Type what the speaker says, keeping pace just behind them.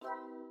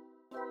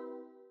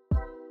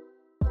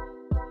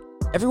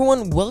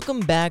Everyone, welcome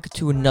back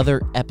to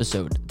another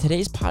episode.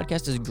 Today's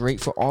podcast is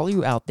great for all of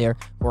you out there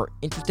who are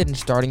interested in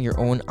starting your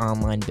own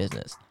online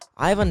business.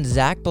 I have on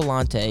Zach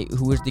Belante,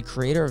 who is the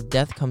creator of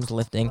Death Comes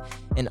Lifting,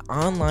 an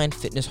online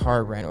fitness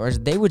horror brand, or as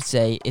they would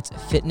say, it's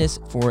fitness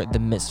for the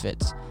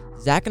misfits.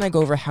 Zach and I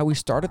go over how we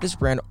started this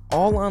brand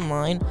all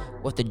online,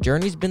 what the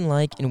journey's been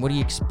like, and what he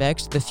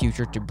expects the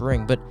future to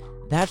bring. But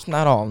that's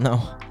not all,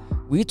 no.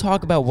 We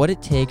talk about what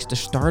it takes to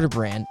start a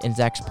brand and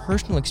Zach's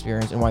personal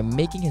experience and why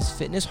making his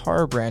fitness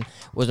horror brand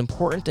was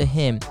important to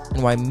him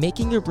and why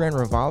making your brand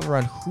revolve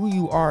around who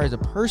you are as a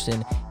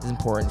person is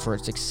important for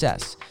its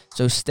success.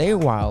 So stay a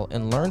while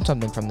and learn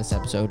something from this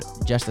episode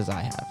just as I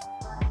have.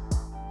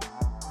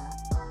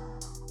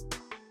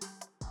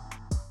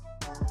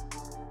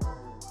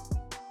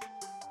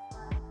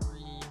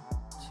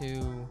 3,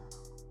 2,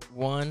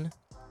 1.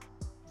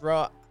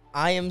 Bro,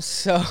 I am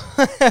so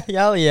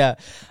hell yeah.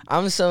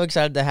 I'm so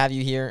excited to have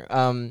you here.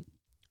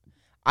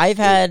 I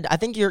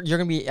think you're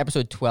gonna be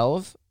episode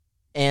 12,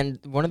 and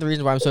one of the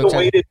reasons why I'm so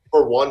excited. Waited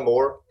for one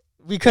more.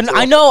 We couldn't.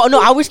 I know.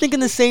 No, I was thinking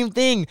the same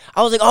thing.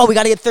 I was like, oh, we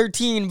gotta get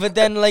 13, but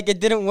then like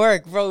it didn't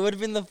work, bro. It would have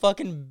been the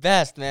fucking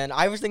best, man.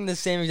 I was thinking the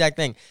same exact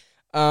thing.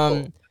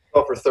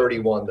 Go for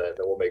 31 then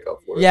we'll make up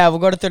for it. Yeah, we'll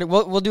go to 30.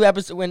 We'll do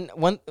episode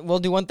we'll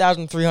do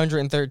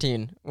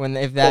 1,313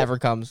 if that ever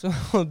comes.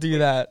 We'll do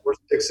that. We're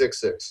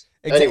 666.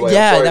 Anyway,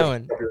 yeah, that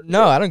one.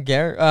 No, I don't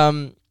care.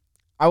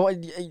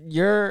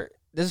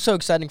 This is so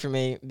exciting for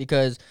me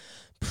because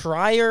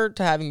prior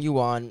to having you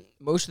on,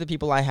 most of the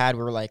people I had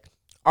were like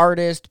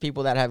artists,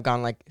 people that have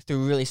gone like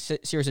through really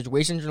serious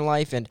situations in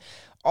life, and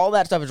all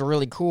that stuff is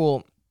really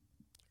cool.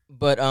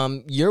 But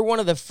you're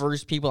one of the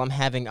first people I'm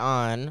having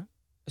on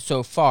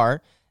so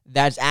far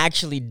that's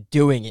actually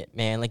doing it,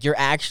 man. Like you're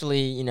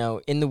actually,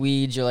 in the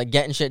weeds. You're like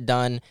getting shit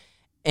done,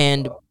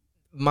 and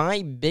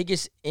my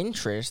biggest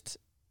interest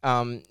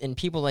and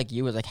people like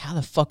you is like, how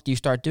the fuck do you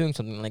start doing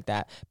something like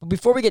that? But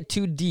before we get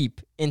too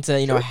deep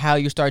into, how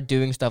you start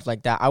doing stuff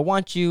like that, I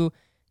want you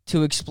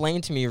to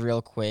explain to me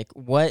real quick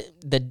what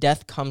the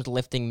Death Comes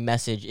Lifting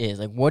message is.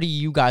 Like, what are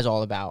you guys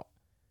all about?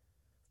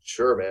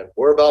 Sure, man.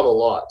 We're about a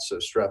lot, so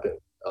strap in.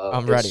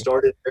 I'm ready.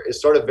 It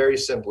started very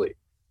simply.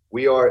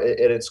 We are,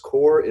 at its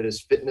core, it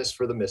is fitness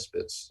for the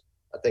misfits.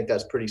 I think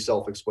that's pretty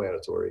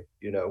self-explanatory.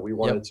 I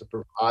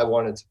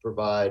wanted to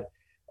provide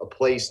a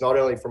place not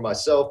only for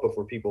myself, but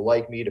for people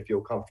like me to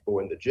feel comfortable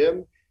in the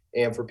gym,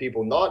 and for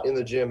people not in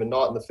the gym and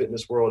not in the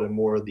fitness world and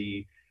more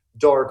the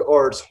dark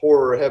arts,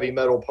 horror, heavy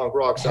metal, punk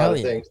rock side of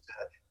things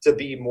to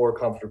be more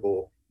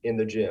comfortable in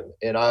the gym.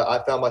 And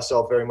I found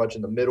myself very much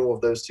in the middle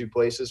of those two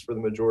places for the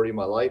majority of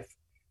my life.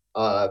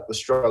 Was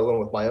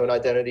struggling with my own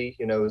identity,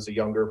 as a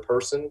younger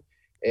person,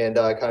 and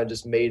I kind of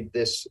just made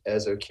this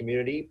as a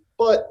community,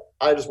 but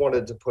I just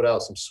wanted to put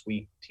out some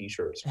sweet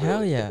t-shirts.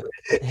 Hell yeah.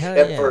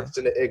 At first,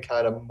 and it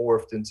kind of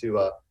morphed into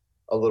a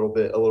little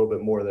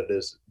bit more than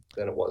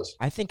it was.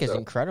 I think it's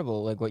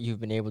incredible, like what you've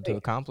been able to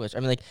accomplish.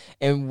 I mean, like,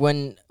 and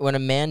when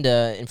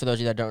Amanda, and for those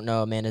of you that don't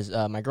know, Amanda's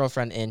my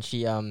girlfriend, and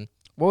she what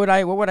would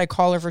I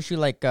call her for?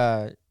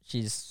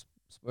 She's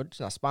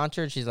not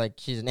sponsored. She's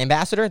an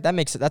ambassador.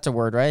 That's a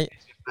word, right?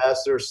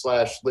 Ambassador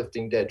 /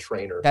 lifting dead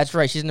trainer. That's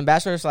right. She's an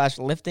ambassador /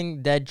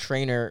 lifting dead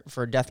trainer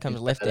for Death Comes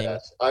Lifting.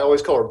 I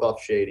always call her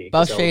Buff Shady.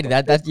 Buff Shady.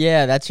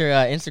 That's her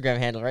Instagram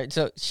handle, right?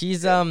 So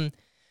she's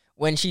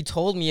when she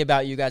told me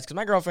about you guys, because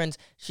my girlfriend,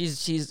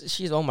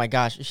 she's oh my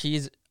gosh,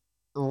 she's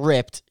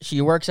ripped.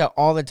 She works out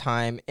all the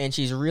time, and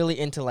she's really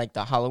into like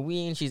the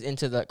Halloween. She's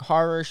into the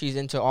horror. She's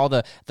into all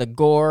the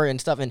gore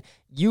and stuff. And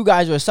you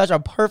guys were such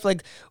a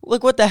perfect.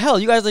 Look, what the hell?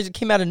 You guys like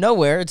came out of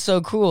nowhere. It's so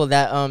cool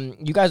that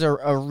you guys are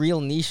a real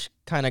niche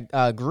kind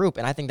of group,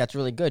 and I think that's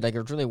really good. Like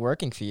it's really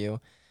working for you.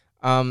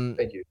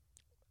 Thank you.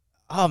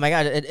 Oh my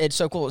god, it's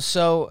so cool.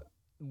 So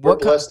we're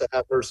blessed to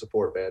have her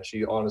support, man.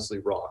 She honestly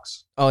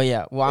rocks. Oh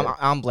yeah, well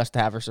I'm blessed to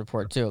have her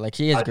support too. Like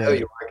she is great. I know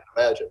you. I can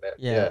imagine, man.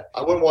 Yeah.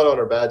 I wouldn't want on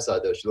her bad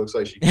side though. She looks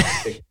like she can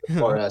take a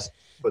far ass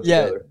put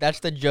together. That's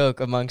the joke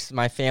amongst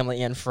my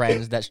family and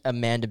friends that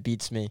Amanda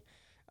beats me.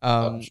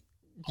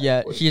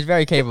 Yeah, she's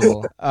very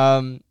capable.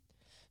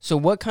 So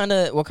what kind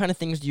of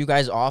things do you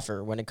guys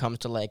offer when it comes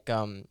to like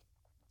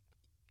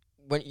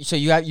you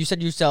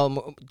said you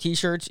sell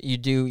t-shirts, you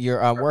do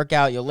your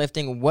workout, your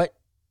lifting. What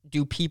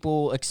do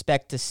people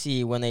expect to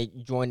see when they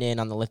join in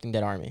on the Lifting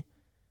Dead Army?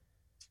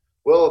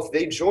 Well, if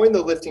they join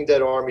the Lifting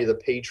Dead Army, the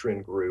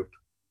patron group,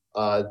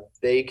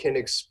 they can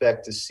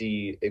expect to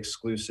see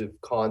exclusive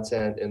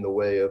content in the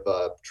way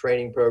of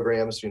training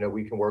programs.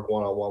 We can work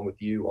one-on-one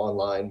with you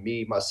online,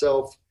 me,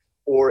 myself,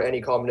 or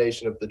any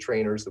combination of the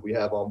trainers that we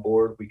have on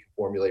board. We can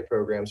formulate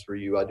programs for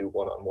you. I do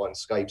one-on-one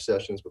Skype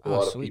sessions with a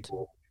lot of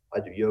people. I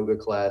do yoga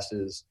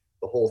classes,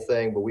 the whole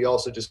thing. But we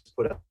also just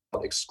put out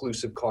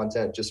exclusive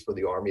content just for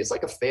the Army. It's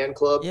like a fan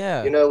club.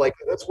 Yeah. Like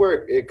that's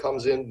where it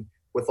comes in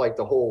with like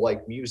the whole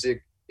like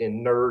music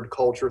and nerd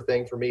culture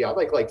thing for me. I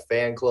like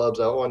fan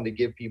clubs. I wanted to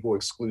give people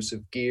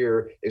exclusive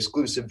gear,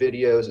 exclusive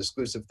videos,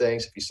 exclusive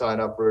things if you sign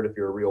up for it, if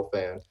you're a real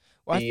fan.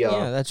 Well,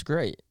 yeah, that's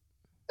great.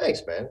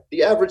 Thanks, man.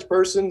 The average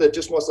person that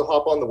just wants to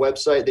hop on the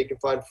website, they can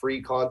find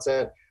free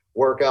content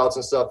workouts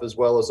and stuff, as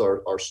well as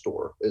our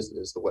store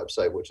is the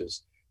website, which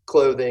is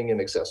clothing and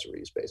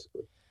accessories,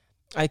 basically.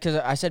 Because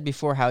I said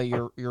before how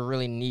you're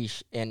really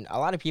niche, and a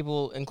lot of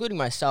people, including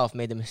myself,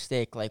 made the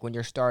mistake like when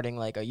you're starting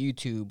like a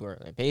YouTube or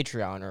a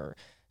Patreon or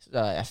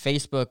a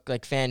Facebook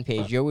like fan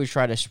page, you always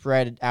try to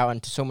spread it out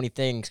into so many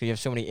things because you have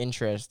so many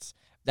interests.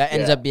 That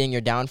ends up being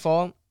your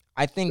downfall.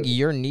 I think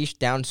you're niched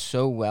down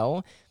so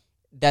well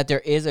that there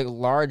is a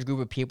large group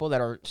of people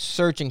that are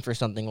searching for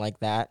something like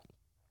that.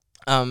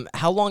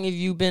 How long have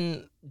you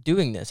been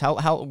doing this?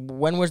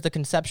 When was the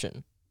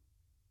conception?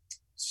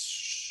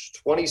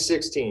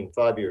 2016,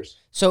 5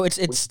 years. So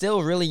it's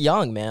still really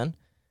young, man.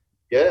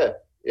 Yeah,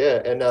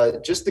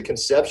 and just the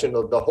conception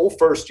of the whole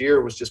first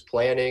year was just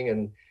planning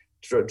and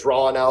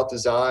drawing out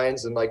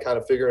designs and like kind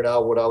of figuring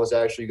out what I was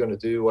actually going to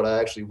do, what I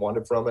actually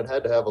wanted from it.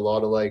 Had to have a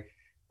lot of like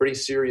pretty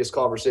serious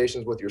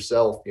conversations with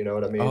yourself. You know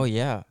what I mean? Oh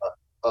yeah.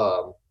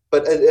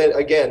 But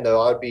again,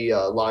 though, I'd be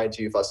lying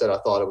to you if I said I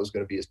thought it was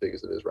going to be as big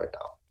as it is right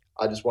now.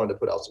 I just wanted to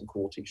put out some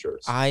cool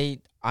T-shirts. I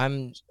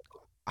don't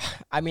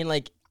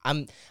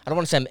want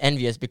to say I'm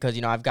envious because,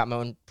 you know, I've got my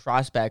own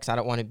prospects. I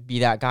don't want to be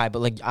that guy, but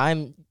like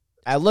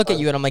I look at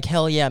you and I'm like,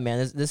 hell yeah, man,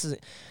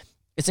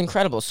 it's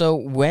incredible. So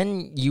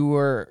when you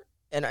were,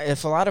 and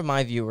if a lot of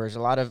my viewers,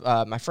 a lot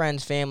of my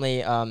friends,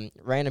 family,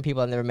 random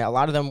people I've never met, a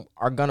lot of them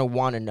are going to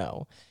want to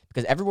know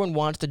because everyone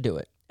wants to do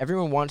it.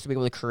 Everyone wants to be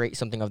able to create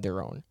something of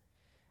their own.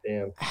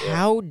 Damn.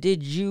 How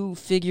did you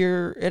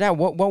figure it out?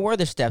 What were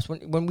the steps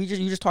when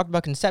you just talked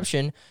about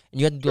conception and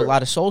you had to do a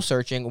lot of soul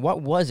searching?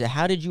 What was it?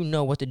 How did you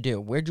know what to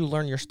do? Where'd you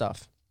learn your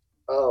stuff?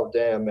 Oh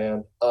damn,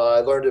 man! I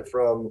learned it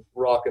from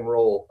rock and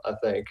roll. I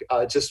think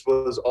I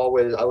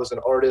was an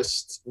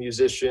artist,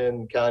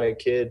 musician kind of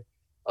kid,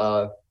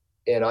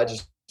 and I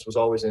was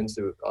always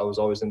into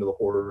the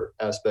horror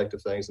aspect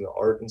of things and the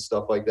art and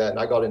stuff like that. And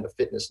I got into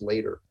fitness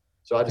later,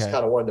 so I just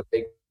kind of wanted to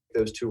make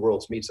those two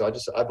worlds meet. So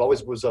I've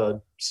always was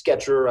a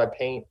sketcher. I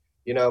paint,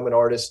 you know, I'm an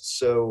artist.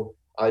 So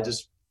I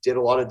just did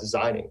a lot of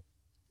designing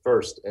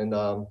first. And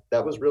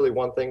that was really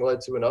one thing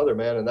led to another,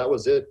 man. And that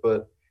was it.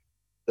 But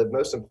the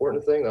most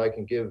important thing that I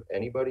can give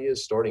anybody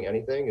is starting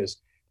anything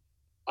is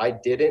I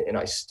didn't, and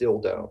I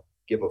still don't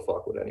give a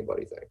fuck what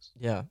anybody thinks.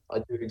 Yeah. I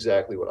do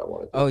exactly what I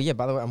want to do. Oh yeah.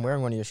 By the way, I'm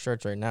wearing one of your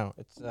shirts right now.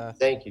 It's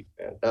thank you,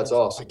 man. That's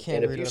awesome.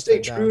 And if you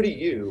stay true to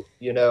you,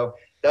 you know,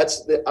 I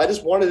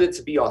just wanted it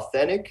to be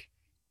authentic.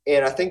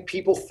 And I think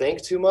people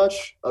think too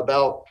much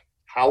about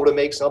how to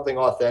make something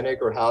authentic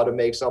or how to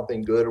make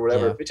something good or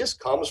whatever. Yeah. If it just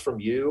comes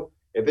from you,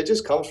 if it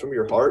just comes from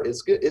your heart,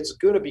 it's good. It's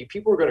going to be,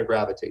 people are going to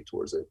gravitate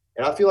towards it.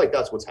 And I feel like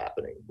that's what's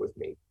happening with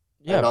me.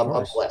 Yeah. And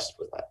I'm blessed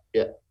with that.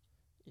 Yeah.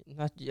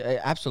 Yeah,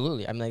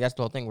 absolutely. I mean, like, that's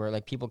the whole thing where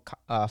like people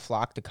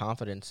flock to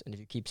confidence. And if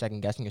you keep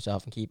second guessing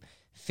yourself and keep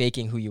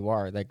faking who you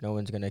are, like no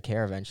one's going to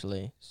care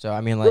eventually. So,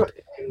 I mean,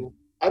 like,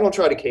 I don't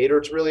try to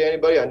cater to really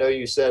anybody. I know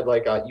you said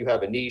like you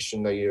have a niche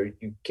and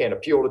you can't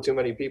appeal to too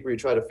many people. You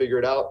try to figure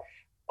it out.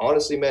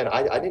 Honestly, man,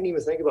 I didn't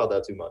even think about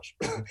that too much.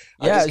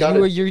 Yeah, you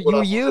were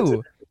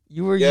you.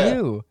 You were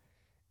you.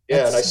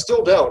 Yeah, and I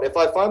still don't. If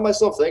I find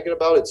myself thinking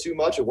about it too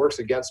much, it works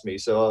against me.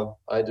 So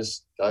I'm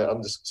just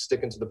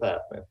sticking to the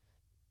path, man.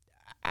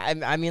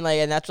 I mean, like,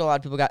 and that's what a lot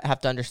of people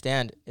have to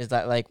understand is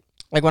that like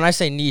when I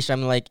say niche,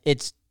 I'm like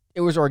it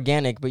was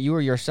organic, but you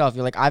were yourself.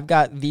 You're like, I've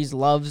got these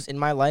loves in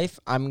my life.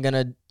 I'm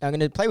gonna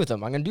play with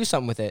them. I'm gonna do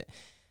something with it.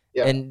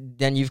 Yeah. And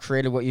then you've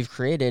created what you've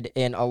created,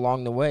 and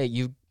along the way,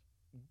 you've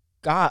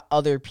got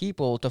other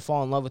people to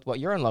fall in love with what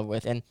you're in love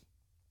with. And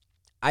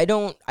I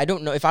don't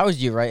know if I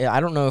was you, right? I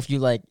don't know if you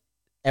like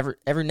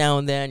every now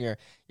and then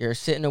you're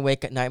sitting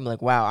awake at night and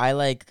like, wow,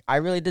 I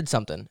really did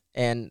something.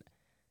 And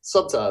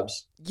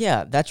sometimes,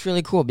 yeah, that's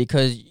really cool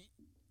because,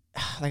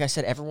 like I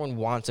said, everyone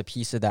wants a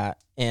piece of that.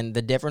 And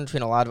the difference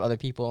between a lot of other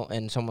people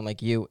and someone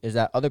like you is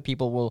that other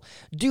people will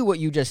do what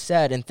you just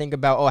said and think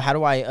about, oh, how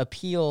do I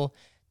appeal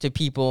to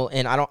people?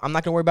 And I'm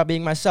not going to worry about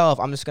being myself.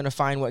 I'm just going to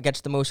find what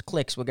gets the most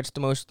clicks, what gets the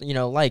most,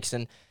 likes.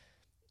 And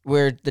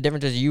where the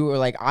difference is you are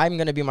like, I'm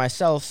going to be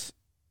myself.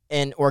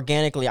 And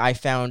organically, I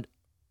found,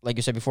 like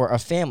you said before, a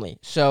family.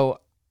 So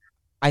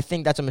I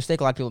think that's a mistake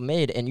a lot of people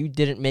made. And you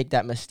didn't make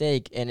that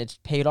mistake. And it's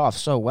paid off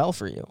so well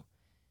for you.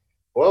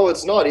 Well,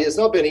 it's not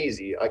been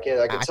easy. I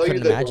can tell you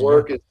that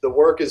the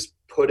work is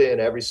put in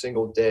every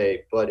single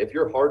day. But if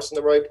your heart's in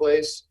the right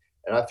place,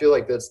 and I feel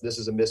like this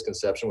is a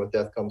misconception with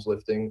Death Comes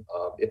Lifting.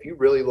 If you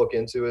really look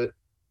into it,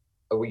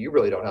 well, you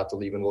really don't have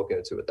to even look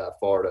into it that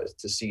far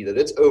to see that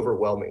it's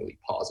overwhelmingly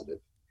positive.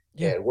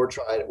 Yeah. And we're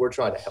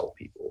trying to help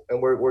people, and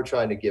we're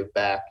trying to give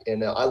back.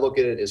 And I look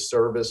at it as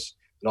service,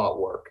 not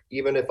work.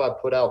 Even if I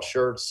put out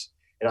shirts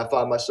and I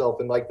find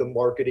myself in like the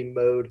marketing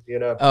mode,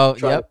 trying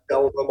to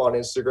sell them on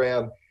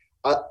Instagram.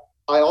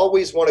 I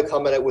always want to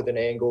come at it with an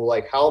angle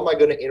like, how am I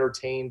going to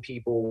entertain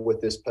people with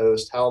this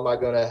post? How am I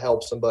going to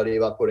help somebody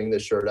by putting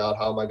this shirt out?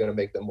 How am I going to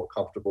make them more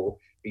comfortable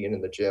being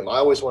in the gym? I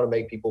always want to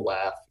make people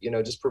laugh,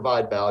 just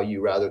provide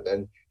value rather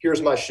than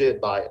here's my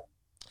shit, buy it.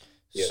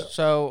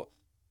 So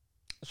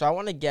I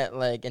want to get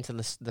like into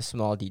the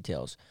small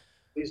details.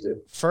 Please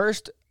do.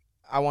 First,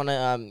 I want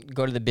to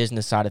go to the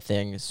business side of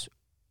things.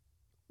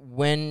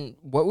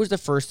 what was the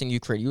first thing you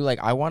created? You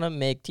I want to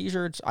make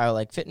t-shirts. I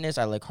like fitness.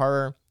 I like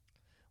horror.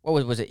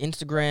 What was it?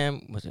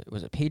 Instagram? Was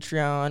it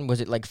Patreon?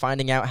 Was it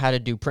finding out how to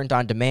do print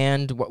on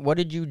demand? What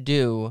did you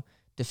do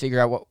to figure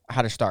out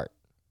how to start?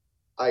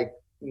 I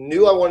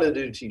knew I wanted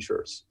to do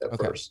t-shirts at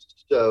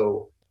first.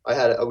 So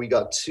we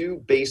got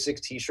 2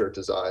 basic t-shirt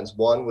designs.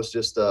 One was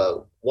just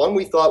one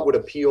we thought would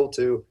appeal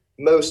to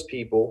most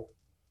people,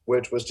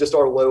 which was just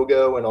our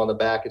logo, and on the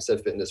back it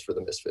said "Fitness for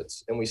the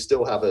Misfits." And we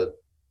still have a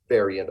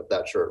variant of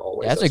that shirt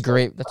always. Yeah,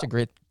 that's a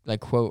great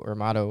quote or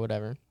motto,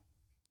 whatever.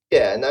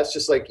 Yeah, and that's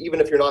just if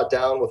you're not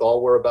down with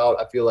all we're about,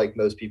 I feel like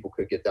most people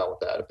could get down with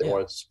that if they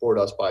wanted to support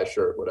us, buy a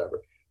shirt,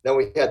 whatever. Then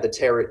we had the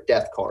Tarot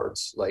death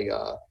cards,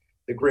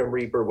 the Grim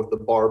Reaper with the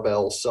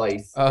barbell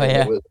scythe. Oh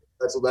yeah,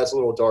 that's a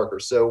little darker.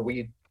 So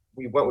we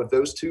went with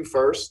those 2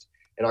 first,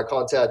 and I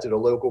contacted a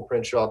local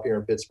print shop here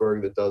in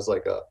Pittsburgh that does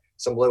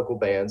some local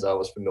bands I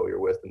was familiar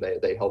with,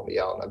 and they helped me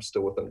out, and I'm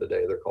still with them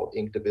today. They're called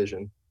Ink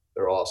Division.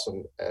 They're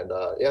awesome, and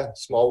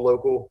small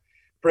local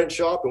print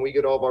shop, and we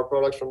get all of our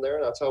products from there.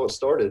 And that's how it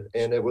started,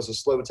 and it was a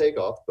slow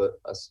takeoff, but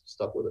I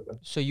stuck with it, man.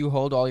 So you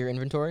hold all your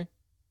inventory?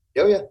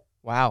 Oh yeah.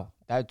 Wow,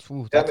 that's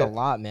a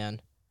lot, man.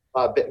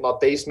 My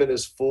basement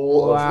is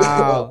full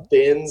of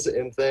bins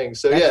and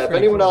things. So that's if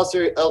anyone else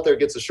out there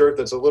gets a shirt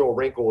that's a little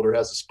wrinkled or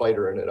has a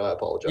spider in it, I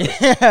apologize.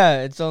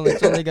 Yeah, it's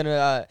only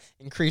gonna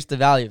increase the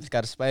value if it's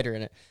got a spider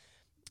in it.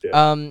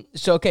 Yeah.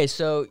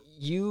 So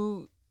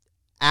you,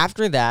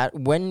 after that,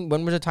 when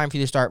was the time for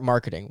you to start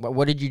marketing?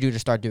 What did you do to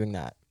start doing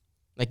that?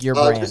 Your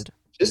brand?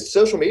 Just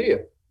social media.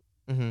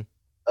 Mm-hmm.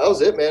 That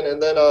was it, man.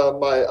 And then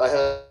I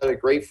had a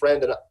great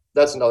friend, and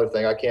that's another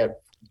thing. I can't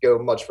go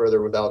much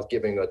further without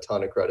giving a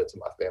ton of credit to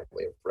my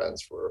family and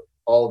friends for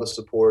all the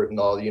support and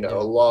all,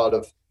 a lot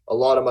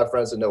of my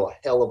friends that know a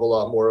hell of a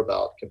lot more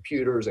about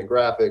computers and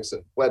graphics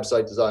and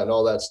website design and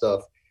all that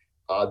stuff.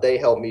 They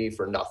helped me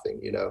for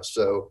nothing,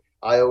 so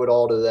I owe it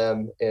all to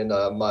them. And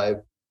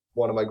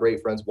one of my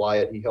great friends,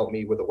 Wyatt, he helped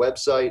me with a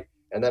website.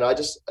 And then I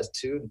just,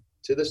 to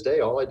this day,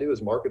 all I do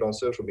is market on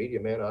social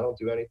media, man. I don't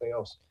do anything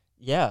else.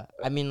 Yeah.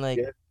 I mean,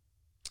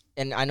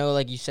 and I know,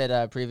 you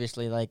said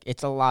previously,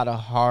 it's a lot of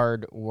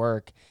hard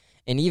work.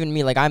 And even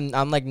me, I'm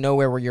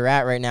nowhere where you're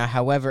at right now.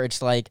 However,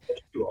 it's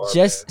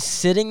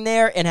sitting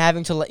there and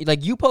having to,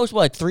 you post,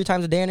 3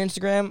 times a day on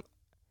Instagram?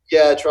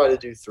 Yeah, I try to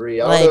do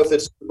 3. I don't know if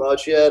it's too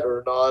much yet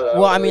or not.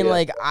 Well, I mean,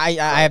 I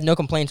have no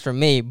complaints from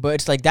me, but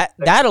it's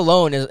that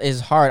alone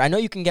is hard. I know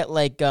you can get,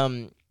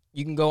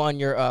 you can go on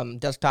your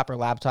desktop or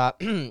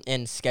laptop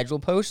and schedule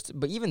posts,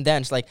 but even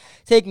then, it's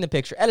taking the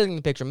picture, editing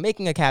the picture,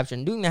 making a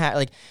caption, doing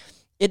the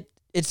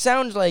it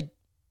sounds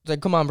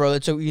come on, bro,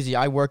 it's so easy.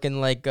 I work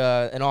in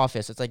an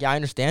office. It's yeah, I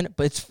understand,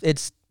 but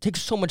it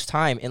takes so much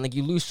time, and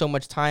you lose so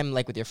much time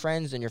with your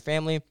friends and your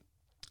family.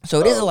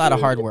 So it is a lot of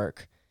hard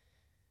work.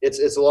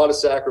 It's a lot of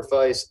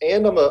sacrifice,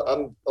 and I'm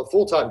a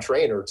full-time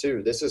trainer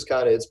too. This is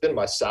it's been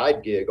my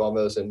side gig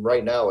almost, and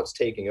right now it's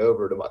taking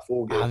over to my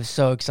full gig. I'm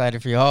so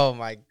excited for you. Oh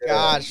my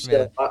gosh,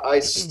 man.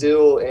 I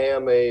still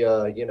am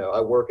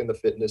I work in the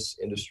fitness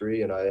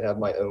industry, and I have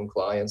my own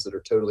clients that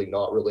are totally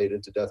not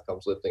related to Death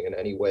Comes Lifting in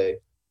any way.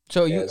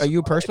 So are you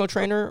a personal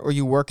trainer, or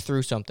you work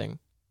through something?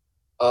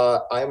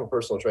 I am a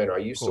personal trainer. I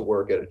used to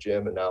work at a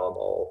gym, and now I'm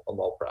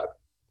all private.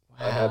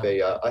 Wow.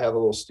 I have a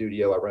little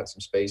studio I rent some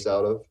space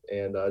out of,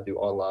 and I do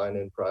online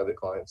and private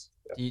clients.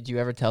 Yeah. Do you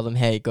ever tell them,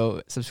 hey,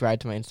 go subscribe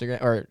to my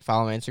Instagram or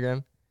follow my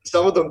Instagram?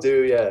 Some of them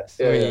do, yeah.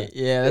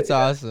 Yeah, that's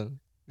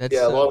awesome.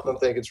 A lot of them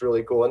think it's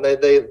really cool, and they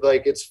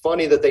it's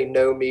funny that they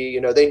know me.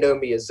 They know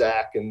me as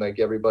Zach, and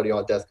everybody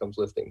on Death Comes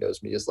Lifting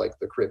knows me as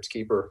the Crypt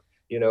Keeper.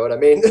 You know what I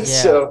mean? Yeah.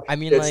 So I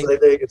mean, they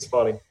think it's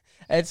funny.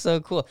 It's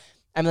so cool.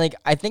 I mean,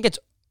 I think it's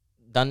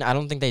done. I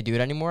don't think they do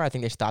it anymore. I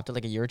think they stopped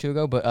it a year or 2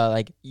 ago.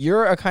 But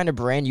you're a kind of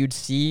brand you'd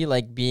see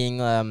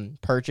being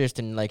purchased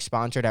and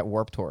sponsored at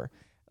Warped Tour.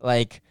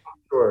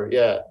 Sure,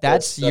 yeah.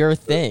 That's your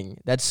thing.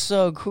 That's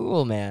so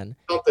cool, man.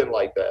 Something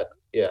like that.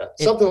 Yeah,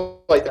 something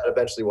like that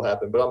eventually will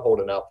happen, but I'm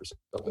holding out for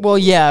something. Well,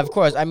 yeah, of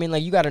course. I mean,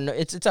 you got to know.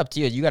 It's up to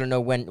you. You got to know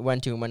when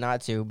to and when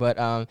not to. But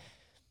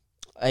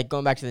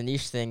going back to the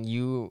niche thing,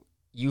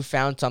 you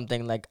found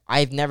something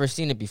I've never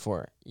seen it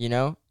before.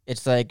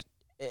 It's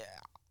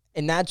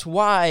and that's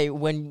why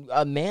when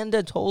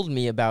Amanda told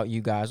me about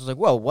you guys, I was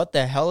whoa, what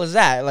the hell is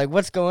that?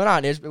 What's going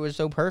on? It was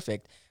so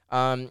perfect.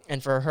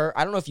 And for her,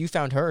 I don't know if you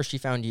found her or she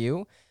found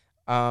you.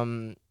 She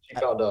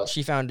found us.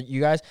 She found you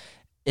guys.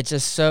 It's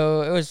just I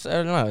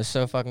don't know, it was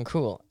so fucking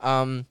cool.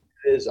 It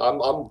is. I'm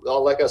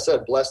like I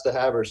said, blessed to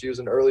have her. She was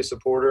an early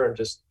supporter,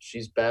 and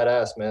she's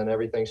badass, man.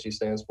 Everything she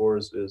stands for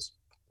is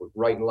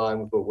right in line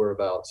with what we're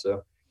about.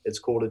 So it's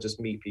cool to just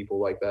meet people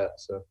like that.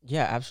 So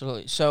yeah,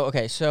 absolutely. So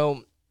okay,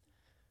 so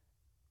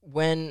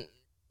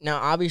now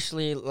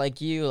obviously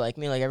you, like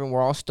me, everyone,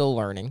 we're all still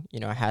learning,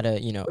 how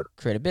to,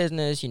 create a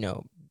business,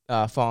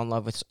 fall in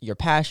love with your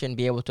passion,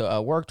 be able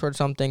to work towards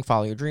something,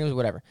 follow your dreams,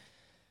 whatever.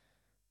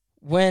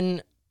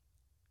 When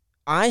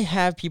I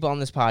have people on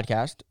this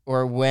podcast,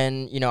 or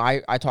when,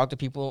 I talk to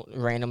people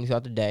randomly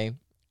throughout the day,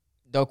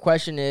 the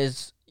question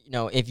is,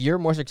 if you're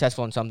more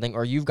successful in something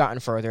or you've gotten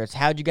further, it's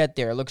how'd you get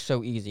there? It looks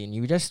so easy. And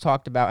you just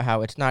talked about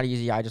how it's not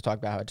easy. I just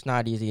talked about how it's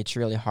not easy. It's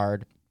really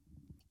hard.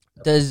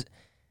 Do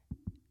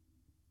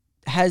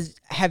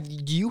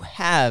you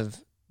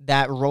have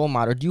that role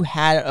model? Do you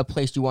had a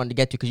place you wanted to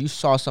get to because you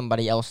saw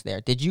somebody else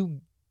there? Did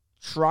you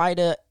try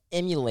to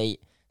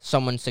emulate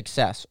someone's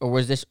success, or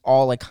was this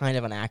all like kind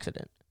of an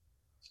accident?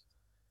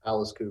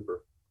 Alice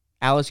Cooper.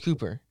 Alice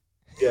Cooper.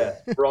 Yeah,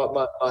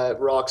 my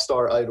rock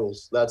star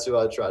idols. That's who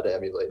I tried to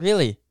emulate.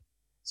 Really?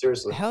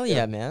 Seriously. Hell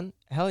yeah, man.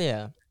 Hell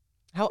yeah.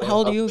 How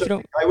old are you? If you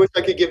don't... I wish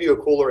I could give you a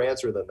cooler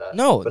answer than that.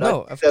 No.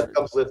 Death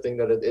Comes Lifting,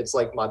 that it's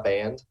like my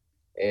band,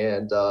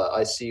 and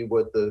I see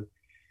what the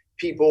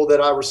people that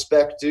I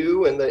respect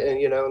do in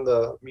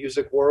the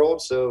music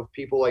world. So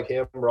people like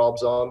him, Rob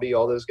Zombie,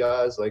 all those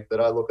guys like that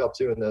I look up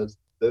to, and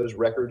those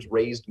records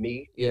raised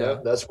me. You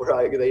know, that's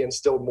where they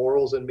instilled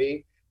morals in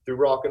me through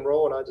rock and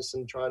roll, and I just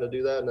am trying to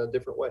do that in a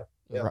different way.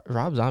 Yeah.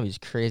 Rob Zombie's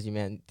crazy,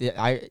 man.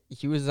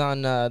 He was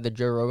on the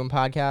Joe Rogan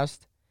podcast.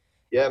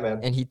 Yeah, man.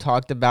 And he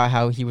talked about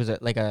how he was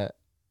like a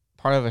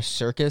part of a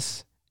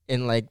circus,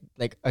 and like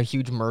a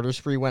huge murder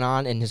spree went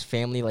on, and his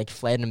family like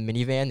fled in a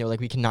minivan. They were like,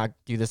 we cannot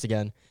do this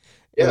again.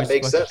 Yeah, it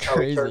makes sense how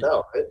it turned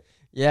out, right?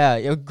 Yeah,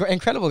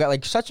 incredible guy,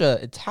 like such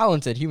a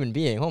talented human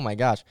being. Oh my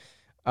gosh.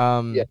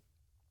 Yeah,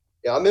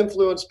 I'm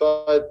influenced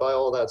by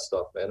all that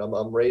stuff, man.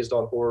 I'm raised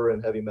on horror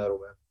and heavy metal,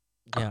 man.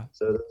 Yeah.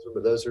 So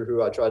those are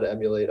who I try to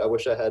emulate. I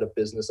wish I had a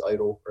business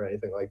idol or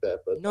anything like that,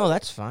 but no,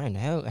 that's fine.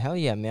 Hell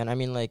yeah, man. I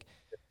mean, like,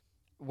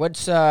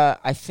 what's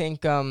I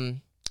think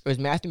it was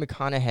Matthew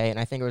McConaughey, and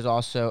I think it was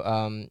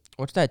also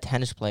what's that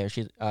tennis player?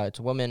 She's it's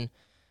a woman.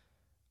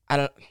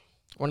 One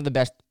of the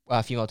best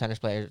female tennis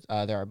players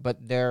there are, but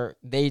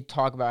they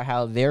talk about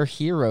how their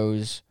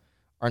heroes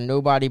are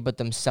nobody but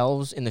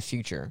themselves in the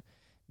future,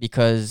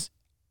 because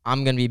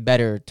I'm going to be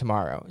better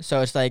tomorrow. So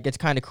it's like, it's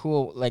kind of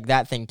cool, like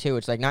that thing too.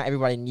 It's like not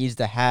everybody needs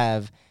to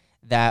have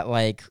that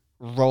like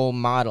role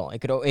model.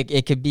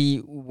 It could be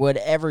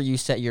whatever you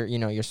set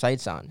your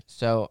sights on.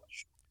 So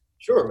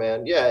sure,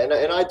 man. Yeah, and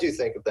I do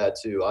think of that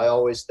too. I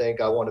always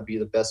think I want to be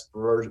the best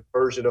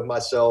version of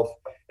myself.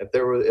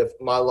 If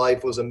my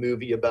life was a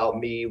movie about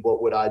me,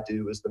 what would I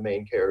do as the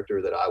main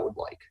character that I would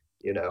like?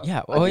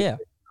 Yeah.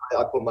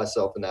 I put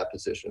myself in that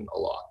position a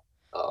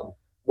lot.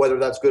 Whether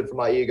that's good for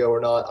my ego or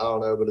not, I don't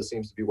know, but it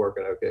seems to be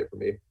working okay for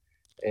me.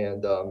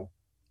 And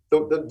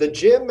the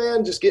gym,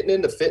 man, just getting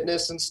into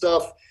fitness and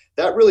stuff,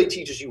 that really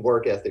teaches you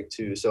work ethic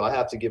too. So I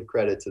have to give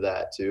credit to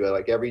that too.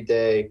 Like every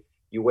day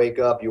you wake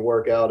up, you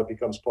work out, it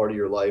becomes part of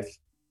your life,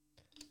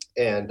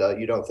 and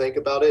you don't think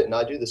about it. And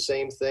I do the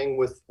same thing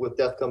with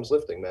Death Comes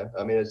Lifting, man.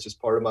 I mean, it's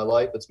just part of my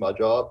life. It's my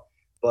job,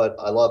 but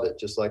I love it.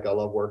 Just like I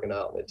love working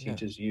out, and it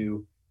teaches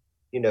you,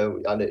 I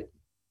know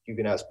you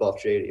can ask Buff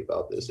Shady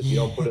about this. If you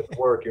don't put in the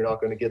work, you're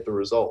not going to get the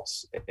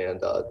results, and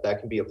that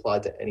can be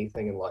applied to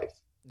anything in life.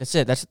 That's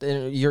it.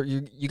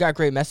 You got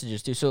great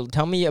messages too. So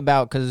tell me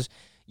about, because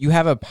you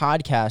have a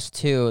podcast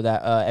too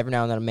that every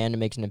now and then Amanda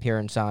makes an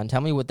appearance on.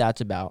 Tell me what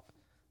that's about.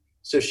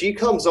 So she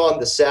comes on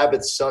the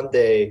Sabbath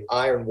Sunday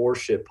Iron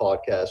Worship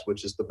podcast,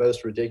 which is the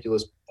most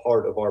ridiculous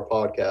part of our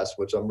podcast,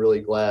 which I'm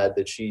really glad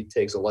that she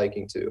takes a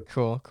liking to.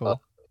 Cool.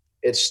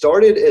 It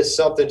started as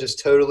something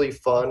just totally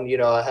fun.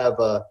 I have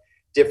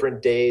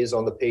different days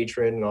on the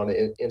Patreon and on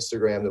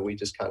Instagram that we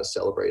just kind of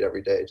celebrate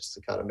every day, just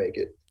to kind of make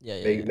it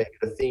make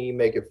it a theme,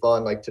 make it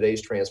fun. Like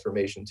today's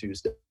Transformation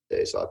Tuesday,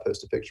 so I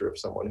post a picture of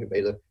someone who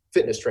made a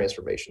fitness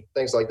transformation,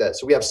 things like that.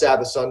 So we have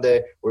Sabbath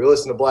Sunday where we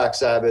listen to Black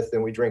Sabbath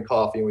and we drink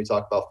coffee and we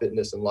talk about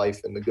fitness and life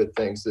and the good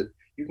things that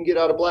you can get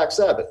out of Black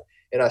Sabbath.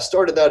 And I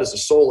started that as a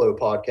solo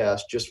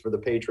podcast just for the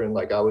Patreon.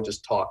 Like I would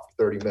just talk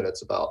for 30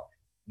 minutes about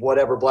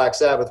whatever Black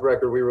Sabbath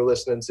record we were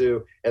listening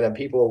to, and then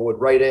people would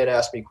write in,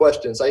 ask me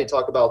questions. Hey,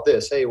 talk about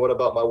this. Hey, what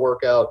about my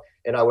workout?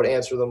 And I would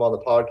answer them on the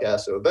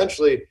podcast. So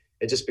eventually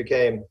it just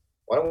became,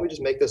 why don't we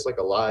just make this like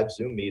a live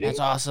Zoom meeting? That's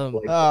awesome.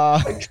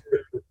 Like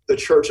the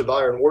Church of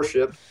Iron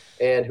Worship,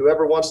 and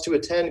whoever wants to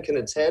attend can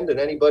attend, and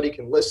anybody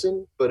can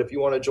listen. But if you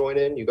want to join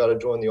in, you got to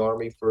join the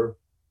army for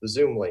the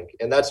Zoom link.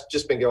 And that's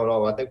just been going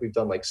on. I think we've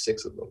done like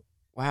 6 of them.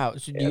 Wow.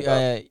 So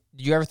did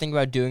you ever think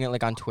about doing it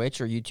like on Twitch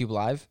or YouTube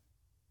Live?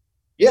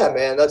 Yeah,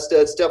 man, that's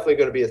definitely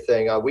going to be a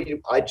thing.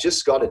 I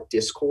just got a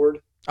Discord.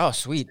 Oh,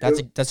 sweet.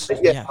 That's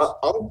yeah.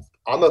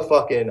 I'm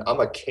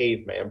a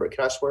caveman, bro.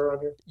 Can I swear on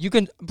here? You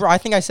can, bro. I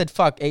think I said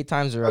fuck 8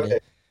 times already. Okay.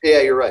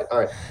 Yeah, you're right. All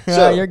right.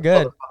 So you're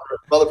good,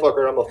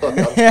 motherfucker.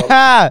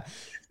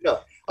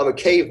 I'm a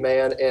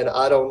caveman, and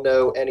I don't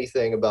know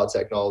anything about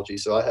technology.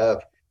 So I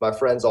have my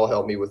friends all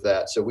help me with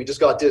that. So we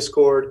just got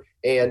Discord,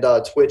 and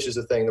Twitch is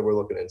a thing that we're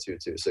looking into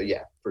too. So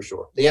yeah, for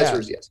sure. The answer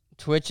is yes.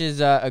 Twitch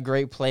is a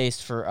great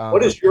place for.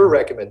 What is your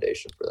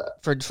recommendation for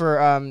that?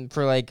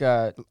 For like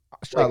live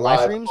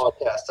streams?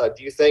 Podcast.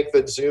 Do you think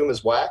that Zoom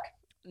is whack?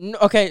 No,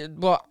 okay,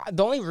 well,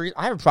 the only reason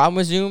I have a problem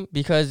with Zoom,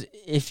 because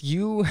if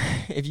you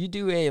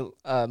do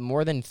a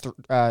more than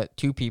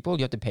 2 people,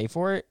 you have to pay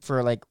for it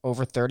for like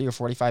over 30 or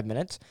 45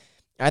 minutes.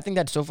 And I think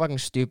that's so fucking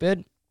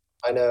stupid.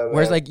 I know,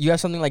 Whereas man. like you have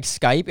something like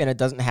Skype and it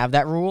doesn't have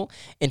that rule.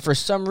 And for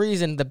some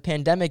reason the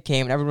pandemic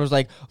came and everyone was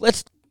like,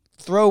 let's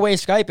throw away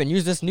Skype and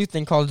use this new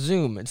thing called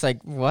Zoom. It's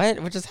like, what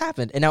just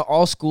happened? And now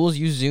all schools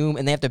use Zoom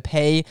and they have to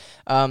pay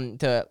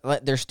to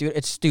let their student.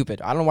 It's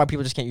stupid. I don't know why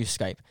people just can't use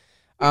Skype.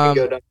 We can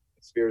go down the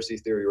conspiracy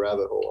theory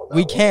rabbit hole on that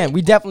We one. can.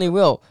 We definitely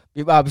will.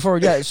 Before we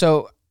get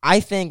so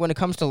I think when it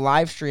comes to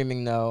live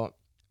streaming though,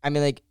 I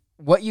mean like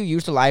what you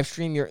use to live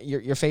stream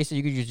your faces,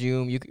 you could use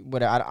Zoom, you could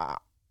whatever.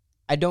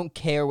 I don't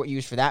care what you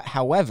use for that.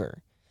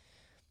 However,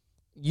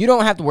 you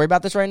don't have to worry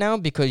about this right now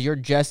because you're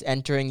just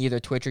entering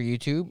either Twitch or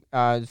YouTube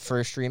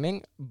for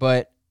streaming.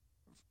 But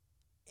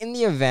in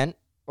the event,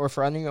 or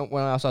for anyone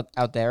else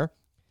out there,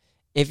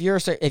 if you're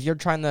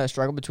trying to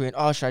struggle between,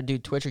 oh, should I do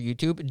Twitch or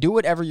YouTube? Do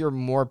whatever you're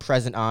more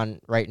present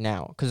on right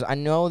now. Because I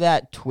know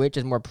that Twitch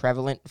is more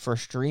prevalent for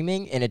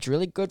streaming, and it's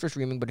really good for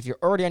streaming. But if you're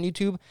already on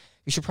YouTube,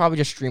 you should probably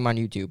just stream on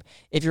YouTube.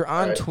 If you're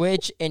on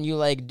Twitch and you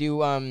like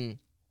do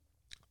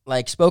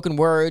like spoken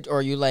words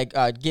or you like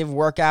give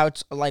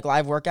workouts, like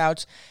live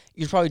workouts,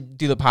 you should probably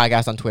do the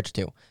podcast on Twitch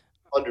too.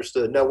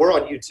 Understood. No, we're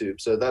on YouTube,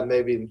 so that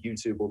maybe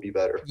YouTube will be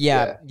better.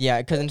 Yeah.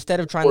 Because instead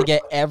of trying to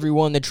get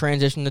everyone to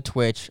transition to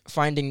Twitch,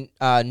 finding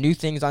new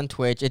things on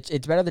Twitch,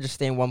 it's better to just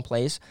stay in one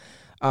place.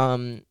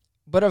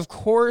 But of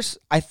course,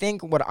 I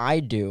think what I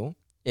do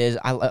is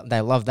I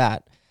love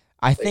that.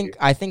 I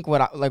think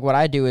what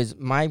I do is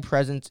my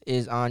presence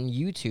is on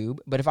YouTube.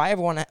 But if I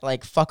ever want to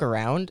like fuck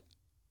around,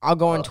 I'll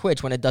go on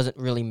Twitch when it doesn't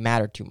really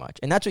matter too much.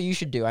 And that's what you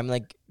should do. I'm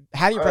like,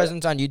 have your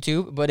presence on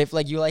YouTube, but if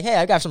like you're like, hey,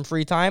 I got some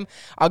free time,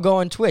 I'll go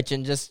on Twitch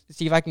and just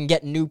see if I can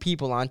get new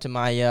people onto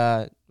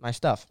my my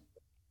stuff.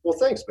 Well,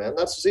 thanks, man.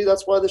 That's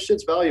why this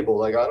shit's valuable.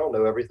 Like, I don't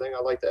know everything.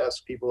 I like to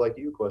ask people like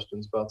you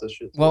questions about this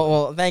shit.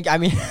 Well, thank. I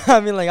mean,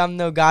 like I'm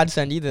no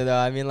godsend either, though.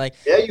 I mean, like.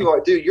 Yeah, you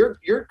are, dude.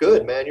 You're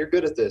good, man. You're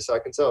good at this. I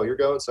can tell. You're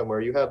going somewhere.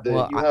 You have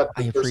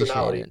the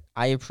personality.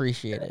 I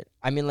appreciate it.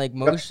 I mean, like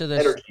most of the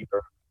energy,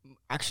 bro.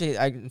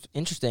 Actually,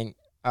 interesting.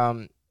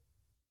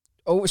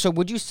 So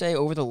would you say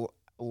over the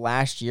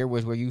last year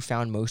was where you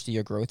found most of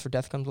your growth for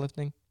Death Comes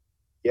Lifting?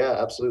 Yeah,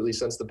 absolutely.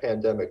 Since the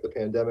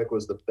pandemic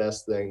was the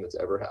best thing that's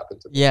ever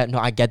happened to me. Yeah, no,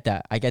 I get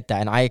that,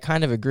 and I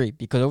kind of agree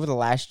because over the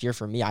last year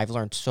for me, I've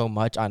learned so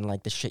much on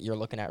like the shit you're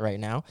looking at right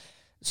now.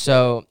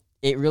 So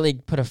it really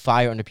put a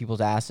fire under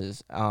people's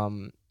asses.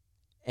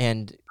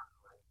 And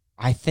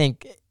I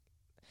think,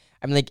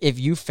 I mean, like if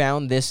you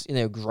found this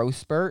growth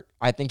spurt,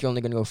 I think you're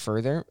only going to go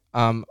further.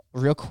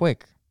 Real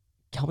quick,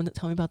 tell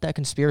me about that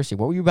conspiracy.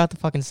 What were you about to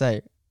fucking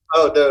say?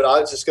 Oh, dude, I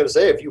was just going to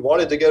say, if you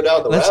wanted to go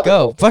down the Let's rabbit go.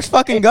 hole, Let's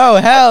fucking go.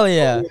 Hell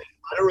yeah.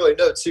 I don't really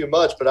know too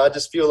much, but I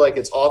just feel like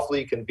it's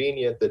awfully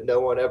convenient that no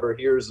one ever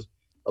hears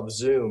of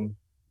Zoom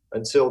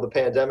until the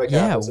pandemic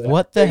happens. Yeah,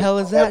 what the hell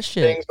is that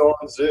shit? Things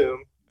on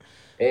Zoom,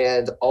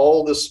 and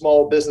all the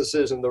small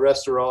businesses and the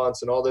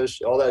restaurants and all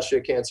that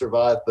shit can't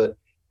survive, but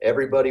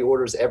everybody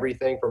orders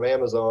everything from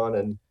Amazon,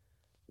 and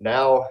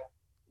now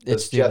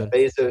Jeff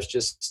Bezos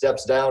just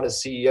steps down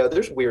as CEO.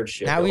 There's weird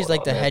shit. Now he's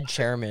like the head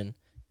chairman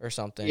or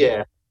something.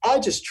 Yeah. I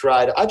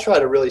try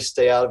to really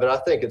stay out of it. I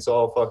think it's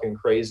all fucking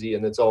crazy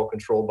and it's all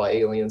controlled by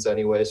aliens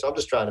anyway. So I'm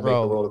just trying to make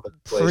the world a better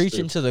place.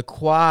 Preaching to the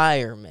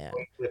choir, man.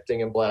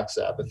 Lifting and Black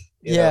Sabbath.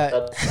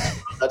 Yeah.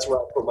 That's where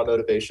I put my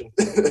motivation.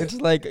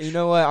 It's like, you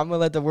know what? I'm going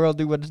to let the world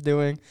do what it's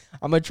doing.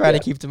 I'm going to try to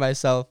keep to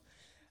myself.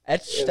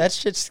 That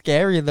shit's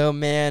scary though,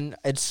 man.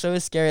 It's so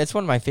scary. It's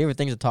one of my favorite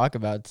things to talk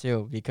about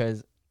too,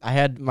 because I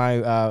had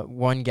my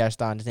one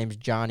guest on. His name's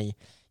Johnny.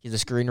 He's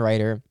a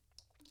screenwriter.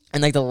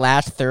 And like the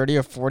last 30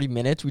 or 40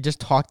 minutes, we just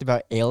talked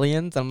about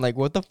aliens. I'm like,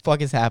 what the fuck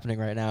is happening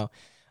right now?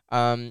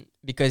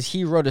 Because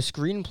he wrote a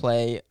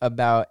screenplay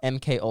about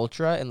MK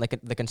Ultra and like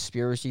the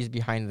conspiracies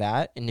behind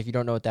that. And if you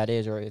don't know what that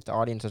is, or if the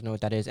audience doesn't know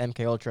what that is,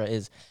 MK Ultra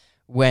is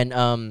when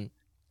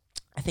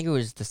I think it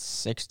was the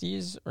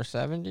 60s or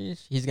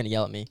 70s. He's gonna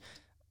yell at me.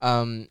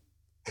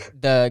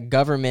 The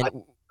government.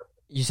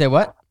 You say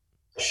what?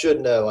 I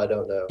should know. I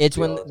don't know. It's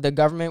when the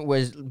government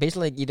was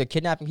basically either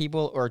kidnapping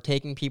people or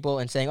taking people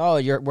and saying, "Oh,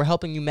 we're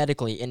helping you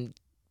medically," and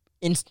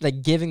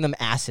like giving them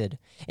acid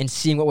and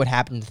seeing what would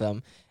happen to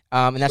them.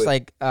 And that's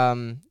like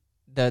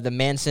the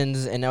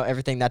Mansons and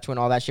everything. That's when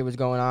all that shit was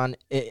going on.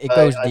 It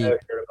goes deep. I never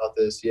heard about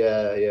this.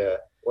 Yeah.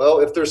 Well,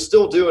 if they're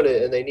still doing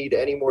it and they need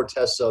any more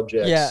test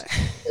subjects,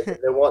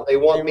 they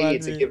want me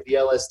to give the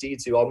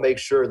LSD to, I'll make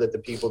sure that the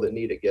people that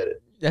need it get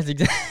it. That's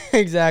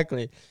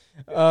exactly.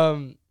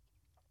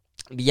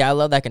 Yeah, I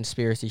love that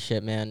conspiracy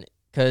shit, man.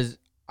 Because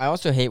I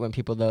also hate when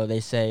people, though,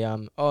 they say,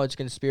 oh, it's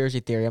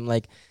conspiracy theory. I'm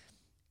like,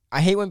 I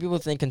hate when people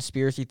think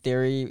conspiracy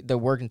theory, the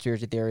word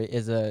conspiracy theory,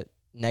 is a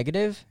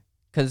negative.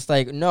 Because it's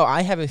like, no,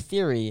 I have a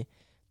theory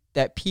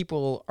that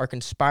people are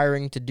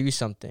conspiring to do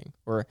something.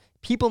 Or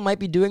people might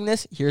be doing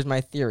this, here's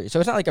my theory. So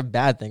it's not like a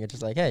bad thing. It's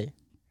just like, hey,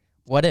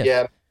 what if?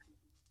 Yeah,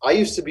 I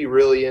used to be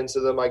really into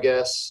them, I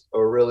guess.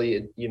 Or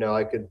really,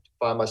 I could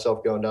find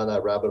myself going down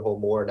that rabbit hole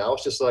more. Now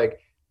it's just like,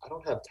 I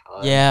don't have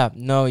time. Yeah.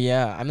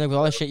 I mean, like, with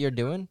all the shit you're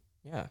doing,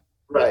 yeah.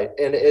 Right,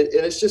 and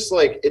it's just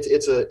like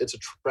it's a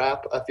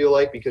trap. I feel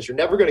like, because you're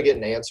never going to get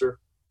an answer,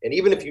 and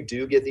even if you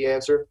do get the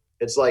answer,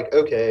 It's like,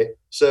 okay,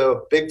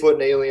 so Bigfoot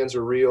and aliens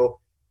are real.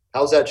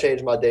 How's that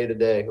change my day to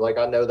day? Like,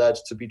 I know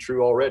that's to be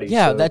true already.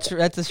 Yeah, so, that's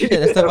the shit.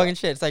 That's the fucking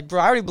shit. It's like,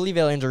 bro, I already believe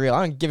aliens are real.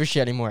 I don't give a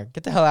shit anymore.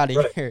 Get the hell out of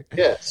right. here.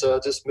 Yeah, so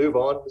just move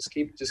on.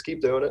 Just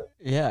keep doing it.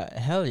 Yeah,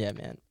 hell yeah,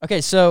 man. Okay,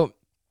 so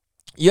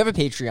you have a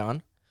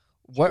Patreon.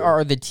 What Sure.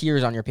 are the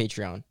tiers on your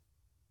Patreon?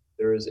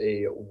 There is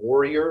a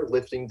warrior,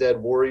 lifting dead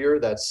warrior.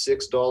 That's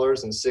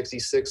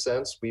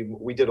 $6.66.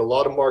 We did a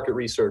lot of market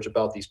research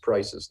about these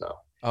prices now.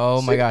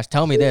 Oh my gosh,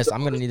 tell me this.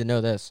 I'm gonna need to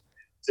know this.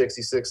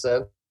 66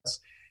 cents.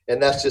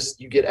 And that's just,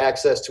 you get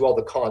access to all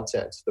the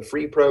content, the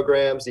free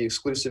programs, the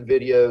exclusive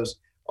videos,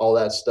 all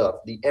that stuff.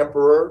 The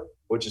Emperor,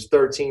 which is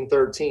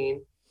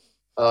 1313,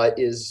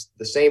 is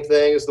the same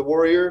thing as the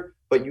warrior,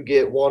 but you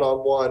get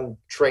one-on-one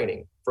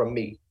training from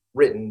me,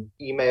 written,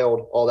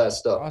 emailed, all that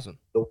stuff. Awesome.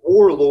 The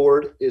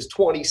Warlord is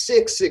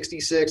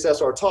 2666.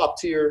 That's our top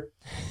tier.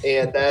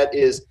 And that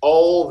is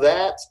all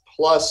that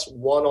plus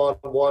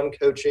one-on-one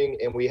coaching.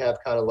 And we have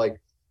kind of like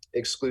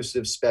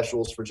exclusive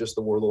specials for just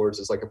the Warlords.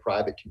 It's like a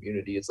private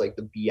community. It's like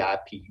the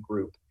VIP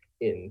group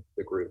in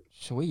the group.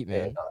 Sweet,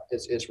 man. And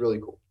it's really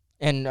cool.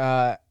 And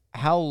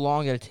how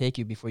long did it take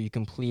you before you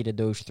completed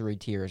those 3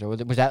 tiers, or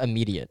was that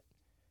immediate?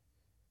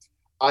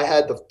 I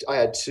had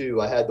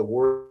two. I had the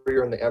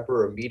Warrior and the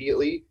Emperor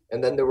immediately,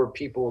 and then there were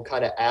people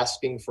kind of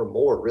asking for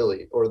more,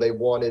 really, or they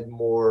wanted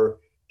more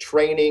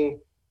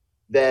training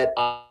that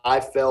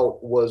I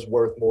felt was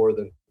worth more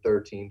than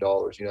 $13.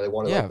 You know, they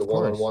wanted like the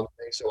one-on-one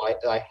thing, so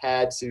I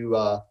had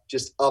to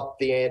just up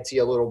the ante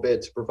a little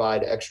bit to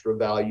provide extra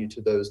value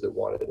to those that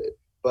wanted it.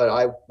 But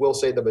I will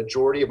say the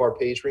majority of our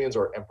Patreons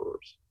are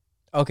Emperors.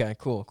 Okay,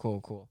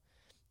 cool.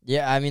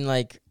 Yeah, I mean,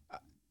 like,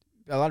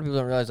 a lot of people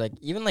don't realize, like,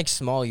 even like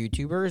small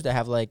YouTubers that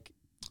have like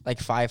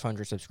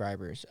 500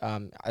 subscribers.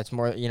 It's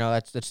more, you know,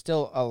 that's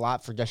still a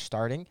lot for just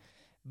starting,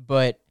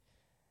 but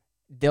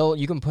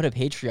you can put a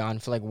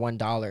Patreon for like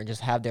 $1 and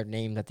just have their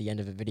names at the end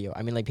of the video.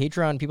 I mean, like,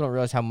 Patreon, people don't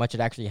realize how much it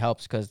actually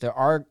helps, because there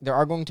are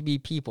going to be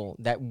people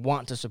that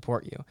want to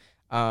support you,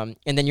 and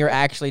then you're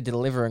actually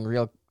delivering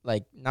real,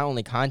 like, not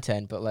only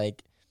content but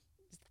like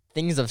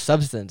things of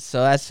substance.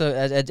 So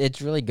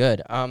it's really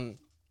good.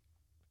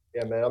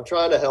 Yeah, man, I'm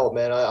trying to help,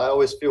 man. I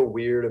always feel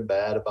weird and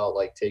bad about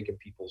like taking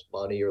people's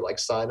money or like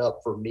sign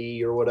up for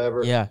me or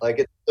whatever. Yeah. Like,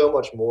 it's so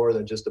much more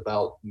than just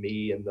about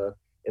me and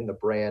the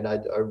brand.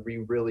 We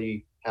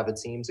really have a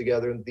team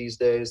together these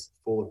days,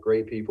 full of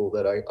great people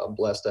that I'm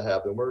blessed to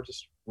have, and we're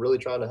just really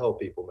trying to help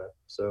people, man.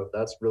 So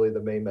that's really the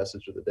main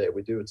message of the day.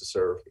 We do it to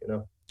serve, you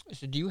know.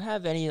 So do you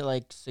have any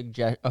like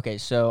Okay,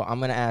 so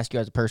I'm gonna ask you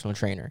as a personal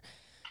trainer.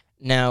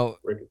 Now,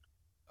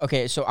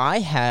 okay, so I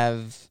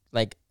have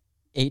like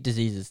 8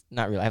 diseases.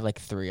 Not really. I have like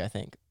 3, I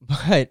think.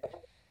 But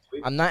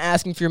Sweet. I'm not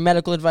asking for your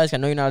medical advice. I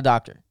know you're not a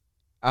doctor.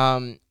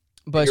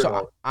 But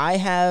so I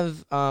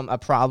have a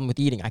problem with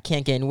eating. I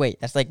can't gain weight.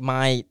 That's like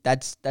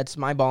that's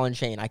my ball and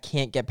chain. I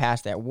can't get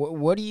past that.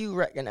 What do you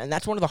reckon? And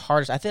that's one of the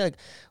hardest. I feel like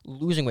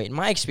losing weight, in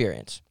my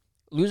experience,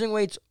 losing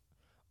weight's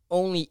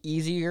only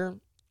easier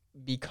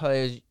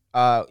because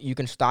you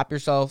can stop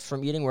yourself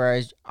from eating,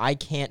 whereas I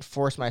can't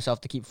force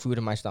myself to keep food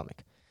in my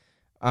stomach.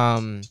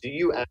 Do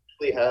you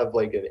actually have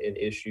like an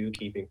issue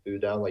keeping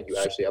food down? Like, you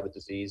actually have a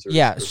disease?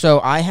 Yeah, so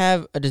I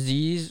have a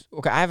disease.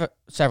 Okay, I have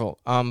several.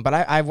 But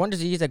I have one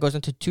disease that goes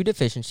into 2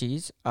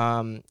 deficiencies.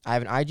 I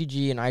have an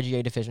IgG and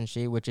IgA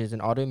deficiency, which is an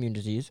autoimmune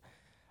disease.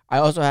 I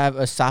also have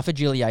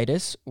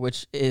esophagitis,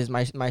 which is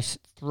my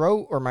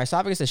throat or my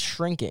esophagus is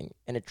shrinking,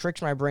 and it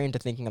tricks my brain to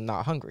thinking I'm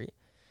not hungry.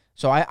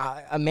 So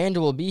Amanda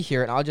will be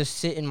here, and I'll just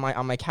sit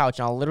on my couch,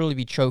 and I'll literally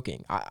be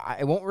choking.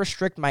 I won't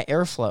restrict my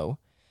airflow,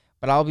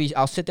 but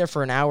I'll sit there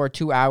for an hour,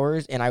 2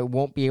 hours, and I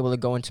won't be able to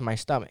go into my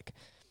stomach.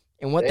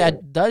 And what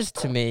that does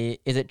to me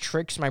is it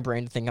tricks my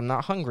brain to think I'm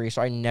not hungry,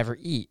 so I never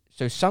eat.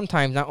 So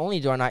sometimes not only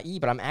do I not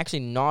eat, but I'm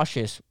actually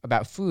nauseous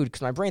about food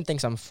because my brain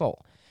thinks I'm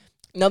full.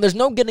 Now, there's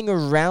no getting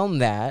around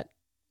that,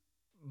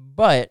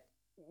 but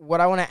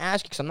what I want to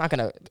ask you, because I'm not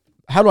going to,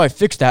 how do I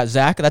fix that,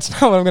 Zach? That's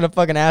not what I'm going to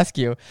fucking ask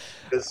you.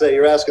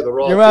 You're asking the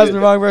wrong You're asking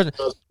the wrong person.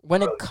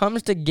 When it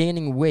comes to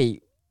gaining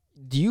weight,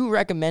 do you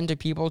recommend to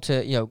people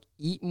to, you know,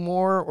 eat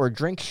more or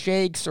drink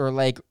shakes or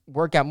like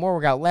work out more,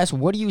 work out less?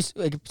 What do you,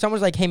 like, if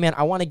someone's like, hey man,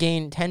 I want to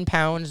gain 10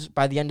 pounds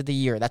by the end of the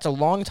year. That's a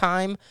long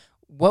time.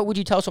 What would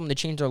you tell someone to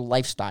change their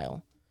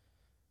lifestyle?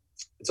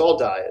 It's all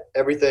diet.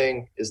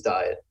 Everything is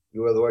diet.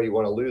 Whether you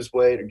want to lose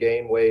weight or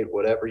gain weight,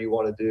 whatever you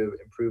want to do,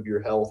 improve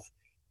your health.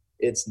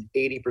 It's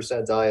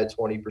 80% diet,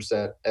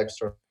 20%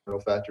 external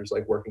factors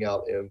like working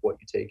out and what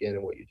you take in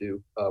and what you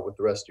do with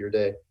the rest of your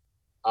day.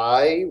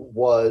 I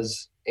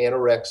was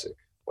anorexic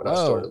when I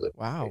started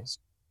lifting weights,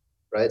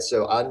 right?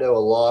 So I know a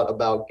lot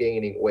about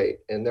gaining weight,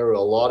 and there were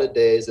a lot of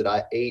days that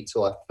I ate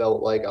till I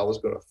felt like I was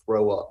going to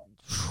throw up.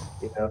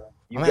 You know,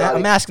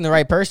 I'm asking the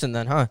right person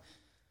then, huh?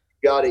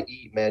 You got to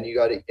eat, man. You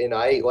got to, and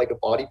I ate like a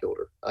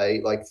bodybuilder. I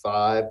ate like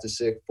 4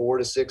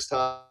 to 6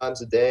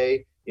 times a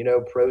day. You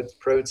know,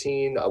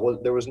 protein.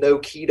 There was no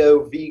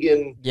keto,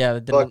 vegan. Yeah,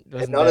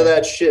 none of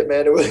that shit,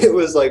 man. It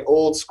was like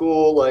old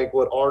school, like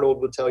what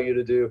Arnold would tell you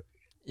to do.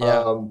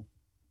 Yeah.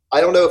 I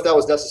don't know if that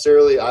was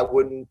necessarily, I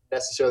wouldn't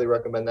necessarily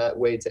recommend that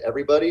way to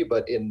everybody,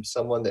 but in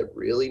someone that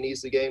really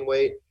needs to gain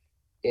weight,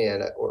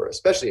 and or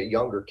especially a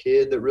younger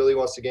kid that really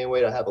wants to gain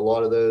weight. I have a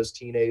lot of those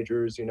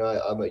teenagers.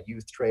 I'm a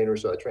youth trainer,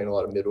 so I train a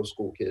lot of middle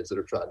school kids that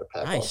are trying to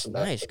pack on some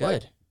Nice, that.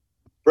 Like, good.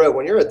 bro,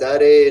 when you're at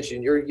that age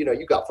and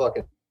you got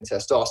fucking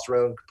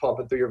testosterone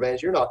pumping through your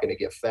veins, you're not going to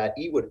get fat.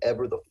 Eat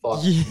whatever the fuck.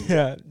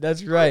 Yeah,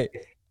 that's right.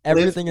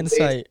 Everything in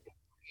sight.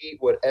 Eat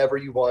whatever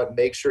you want.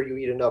 Make sure you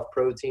eat enough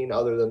protein.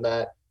 Other than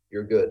that,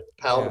 you're good.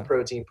 Pound of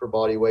protein per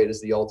body weight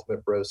is the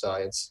ultimate bro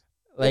science.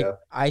 Like,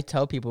 I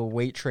tell people,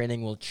 weight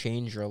training will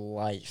change your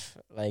life.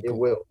 Like, it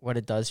will. What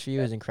it does for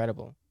you is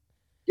incredible.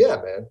 Yeah,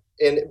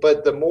 man.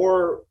 But the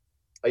more,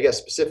 I guess,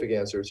 specific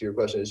answer to your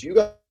question is you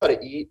got to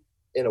eat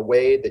in a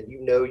way that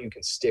you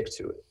can stick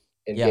to it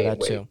and gain that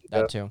weight. too.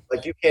 That too.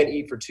 Like, you can't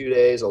eat for 2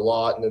 days a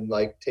lot and then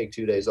like take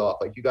 2 days off.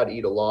 Like, you got to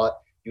eat a lot.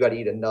 You got to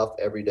eat enough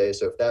every day.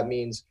 So if that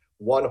means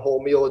one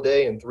whole meal a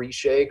day and 3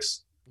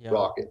 shakes,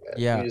 rock it, man.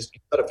 Yeah. You just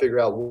got to figure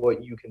out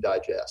what you can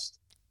digest.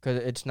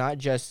 Because it's not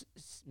just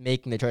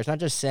making the choice. It's not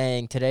just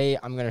saying, today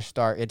I'm going to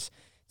start. It's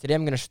today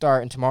I'm going to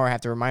start, and tomorrow I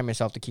have to remind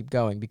myself to keep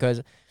going.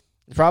 Because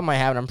the problem I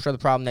have, and I'm sure the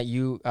problem that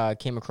you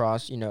came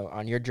across,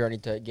 on your journey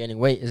to gaining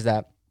weight, is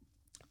that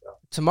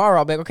tomorrow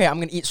I'll be like, okay, I'm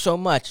going to eat so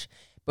much.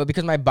 But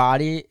because my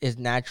body is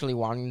naturally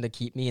wanting to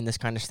keep me in this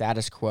kind of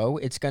status quo,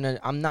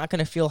 I'm not going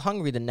to feel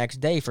hungry the next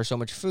day for so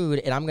much food,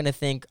 and I'm going to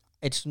think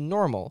it's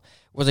normal.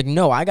 It was like,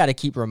 no, I got to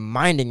keep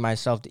reminding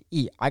myself to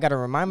eat. I got to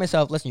remind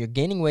myself, listen, you're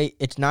gaining weight.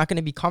 It's not going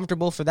to be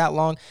comfortable for that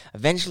long.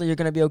 Eventually, you're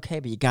going to be okay,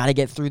 but you got to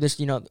get through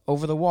this,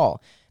 over the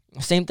wall.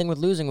 Same thing with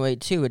losing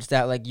weight, too. It's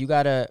that, like,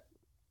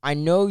 I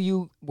know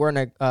you were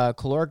in a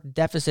caloric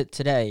deficit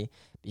today,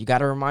 but you got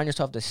to remind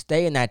yourself to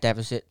stay in that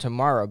deficit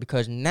tomorrow,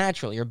 because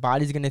naturally, your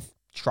body's going to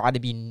try to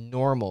be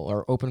normal,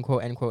 or open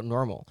quote, end quote,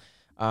 normal.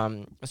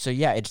 So,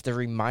 yeah, it's the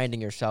reminding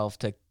yourself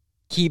to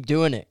keep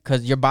doing it,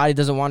 because your body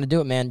doesn't want to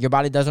do it, man. Your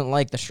body doesn't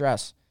like the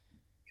stress.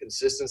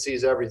 Consistency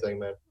is everything,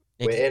 man.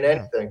 In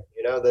anything,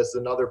 that's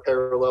another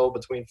parallel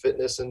between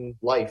fitness and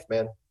life,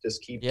 man.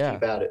 Just keep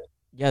at it.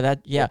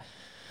 Yeah.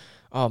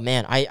 Oh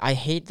man, I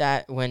hate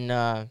that when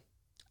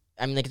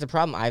it's a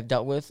problem I've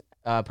dealt with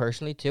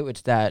personally too.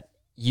 It's that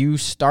you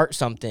start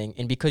something,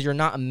 and because you're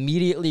not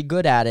immediately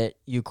good at it,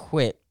 you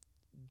quit.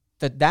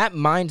 That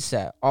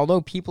mindset,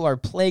 although people are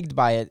plagued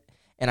by it,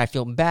 and I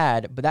feel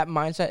bad, but that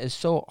mindset is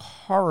so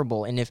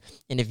horrible. And if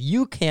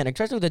you can,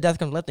 especially with the Death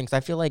Comes Lifting, because I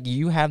feel like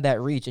you have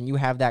that reach and you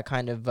have that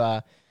kind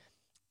of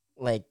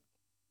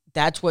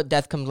that's what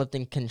Death Comes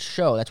Lifting can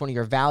show. That's one of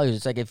your values.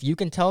 It's like, if you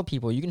can tell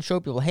people, you can show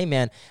people, hey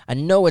man, I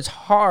know it's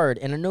hard,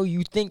 and I know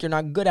you think you're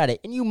not good at it,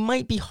 and you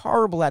might be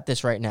horrible at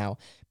this right now,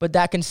 but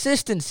that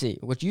consistency,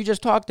 which you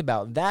just talked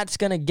about, that's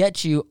gonna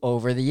get you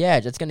over the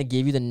edge. That's gonna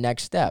give you the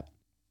next step.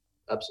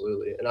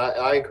 Absolutely. And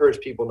I encourage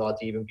people not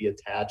to even be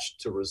attached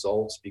to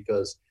results,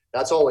 because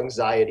that's all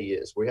anxiety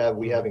is. We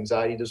have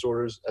anxiety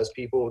disorders as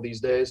people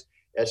these days.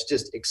 That's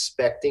just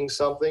expecting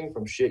something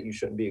from shit you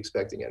shouldn't be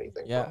expecting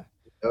anything from.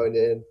 And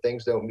then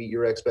things don't meet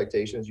your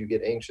expectations. You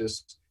get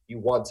anxious. You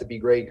want to be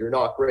great. You're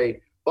not great.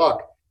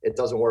 Fuck, it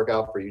doesn't work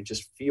out for you.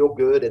 Just feel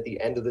good at the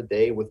end of the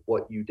day with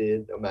what you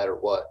did, no matter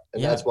what.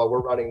 And that's why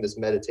we're running this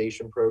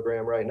meditation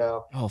program right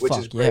now, which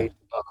is great.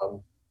 Yeah.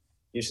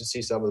 You should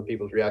see some of the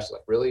people's reactions.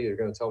 Like, really? You're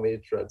going to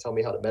try to tell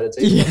me how to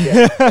meditate?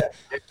 Yeah.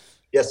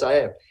 Yes, I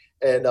am.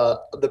 And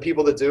the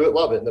people that do it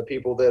love it. And the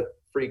people that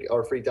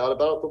are freaked out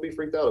about it, they'll be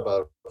freaked out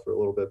about it for a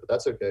little bit. But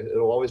that's okay.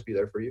 It'll always be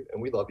there for you.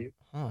 And we love you.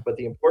 But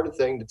the important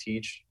thing to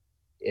teach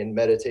in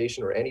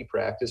meditation or any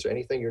practice or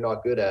anything you're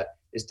not good at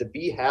is to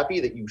be happy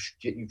that you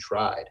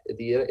tried. At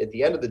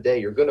the end of the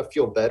day, you're going to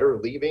feel better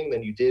leaving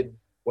than you did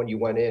when you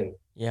went in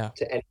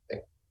to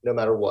anything, no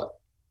matter what.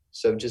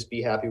 So just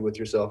be happy with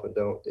yourself, and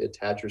don't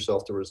attach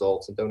yourself to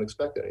results, and don't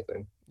expect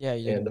anything. Yeah.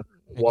 And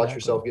watch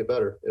yourself get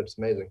better. It's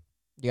amazing.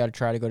 You got to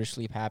try to go to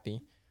sleep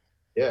happy.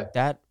 Yeah.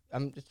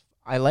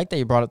 I like that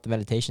you brought up the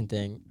meditation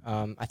thing.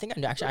 I think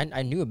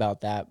I knew about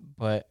that,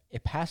 but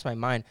it passed my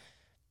mind.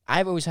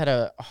 I've always had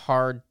a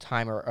hard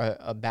time or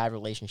a bad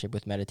relationship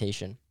with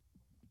meditation.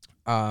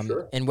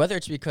 Sure. And whether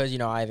it's because,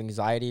 I have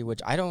anxiety,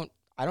 which I'm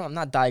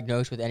not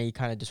diagnosed with any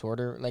kind of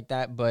disorder like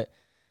that, but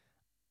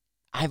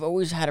I've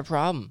always had a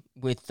problem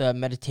with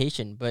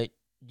meditation. But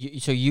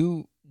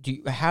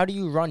how do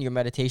you run your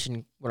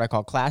meditation, what I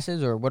call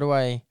classes, or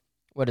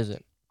what is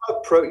it?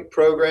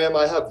 Program.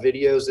 I have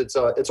videos. It's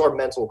our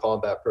mental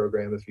combat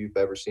program. If you've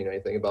ever seen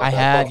anything about that. I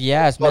have,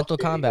 yes, mental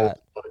combat.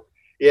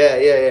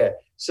 Yeah.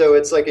 So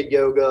it's like a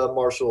yoga,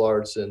 martial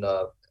arts, and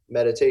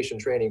meditation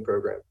training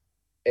program.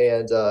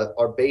 And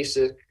our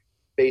basic,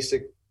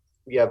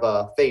 we have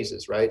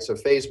phases, right? So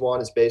phase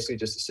 1 is basically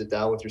just to sit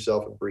down with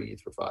yourself and breathe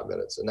for 5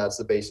 minutes. And that's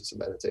the basis of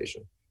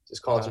meditation.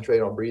 Just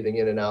concentrate on breathing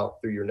in and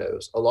out through your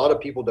nose. A lot of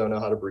people don't know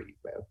how to breathe,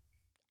 man.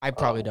 I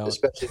probably don't.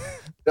 Especially,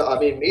 no, I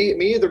mean,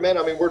 me either, man.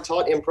 I mean, we're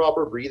taught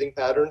improper breathing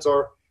patterns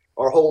our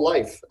whole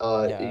life.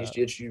 You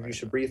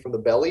should breathe from the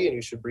belly, and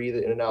you should breathe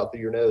in and out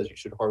through your nose. You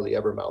should hardly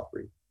ever mouth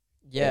breathe.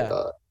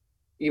 Yeah.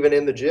 even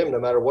in the gym, no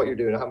matter what you're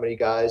doing, how many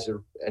guys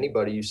or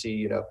anybody you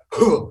see,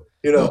 all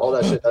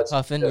that shit. That's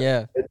Puffin,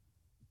 yeah.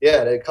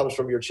 And it comes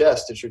from your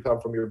chest. It should come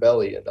from your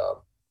belly, and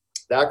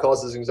that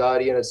causes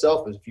anxiety in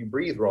itself. If you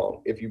breathe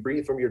wrong, if you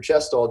breathe from your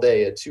chest all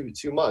day,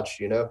 too much,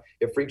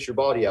 it freaks your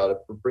body out. It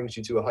brings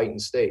you to a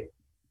heightened state.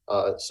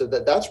 So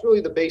that's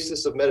really the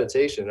basis of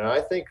meditation. And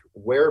I think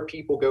where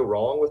people go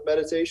wrong with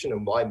meditation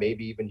and why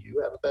maybe even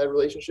you have a bad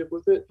relationship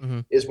with it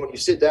is when you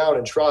sit down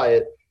and try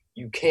it,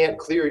 you can't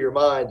clear your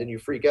mind and you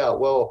freak out.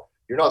 Well,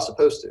 you're not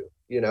supposed to.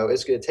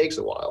 It takes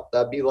a while.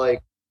 That'd be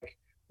like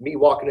me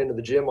walking into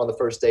the gym on the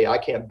first day. I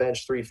can't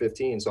bench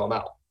 315, so I'm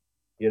out.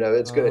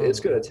 It's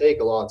gonna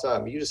take a long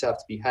time. You just have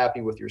to be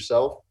happy with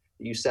yourself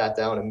that you sat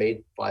down and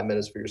made 5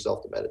 minutes for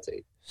yourself to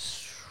meditate.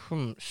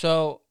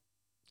 So,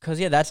 because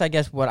that's I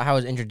guess what I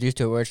was introduced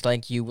to, where it's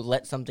like you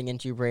let something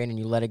into your brain and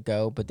you let it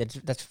go, but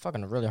that's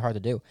fucking really hard to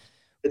do.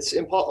 It's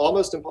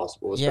almost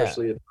impossible,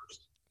 especially at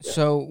first. Yeah.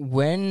 So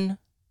when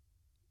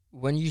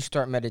you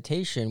start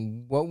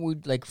meditation, what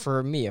would, like,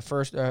 for me, a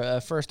first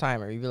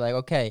timer, you'd be like,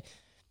 okay,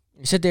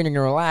 you sit there and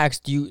you're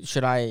relaxed.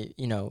 Should I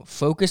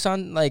focus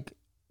on like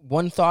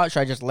one thought? Should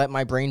I just let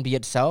my brain be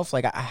itself?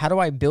 Like, how do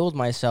I build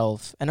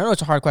myself? And I know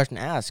it's a hard question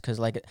to ask because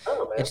like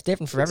it's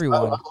different for everyone.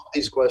 I love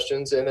these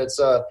questions, and it's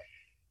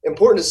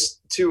important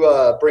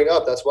to bring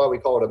up. That's why we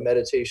call it a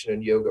meditation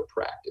and yoga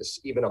practice.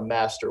 Even a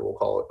master will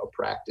call it a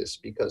practice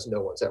because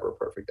no one's ever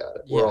perfect at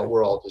it.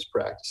 We're all just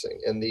practicing.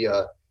 And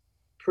the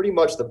pretty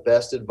much the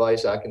best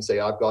advice I can say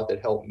I've got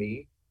that helped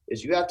me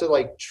is you have to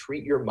like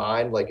treat your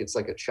mind like it's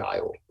like a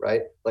child,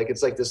 right? Like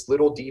it's like this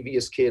little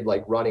devious kid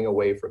like running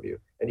away from you,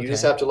 and you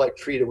just have to like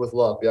treat it with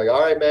love. Be like, all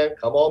right, man,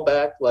 come on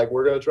back. Like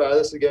we're gonna try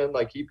this again.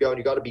 Like keep going.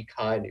 You got to be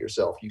kind to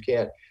yourself. You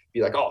can't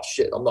be like, oh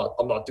shit, I'm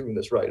not doing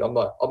this right. I'm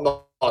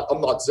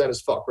not zen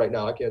as fuck right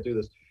now. I can't do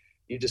this.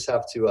 You just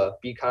have to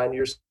be kind to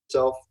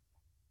yourself.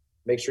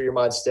 Make sure your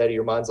mind's steady.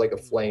 Your mind's like a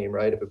flame,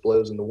 right? If it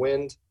blows in the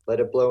wind, let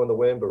it blow in the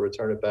wind, but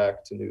return it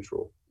back to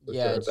neutral.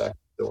 Return it back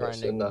to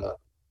source. And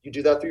you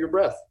do that through your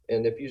breath.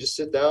 And if you just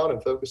sit down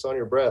and focus on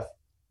your breath,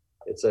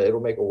 it'll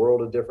make a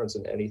world of difference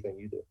in anything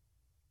you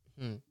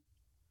do.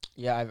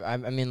 Yeah, I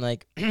mean,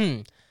 like,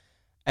 I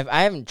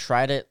haven't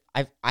tried it.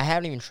 I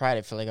haven't even tried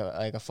it for like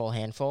a full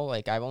handful.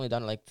 Like I've only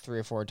done it like 3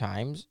 or 4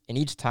 times, and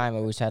each time I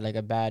always had like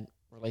a bad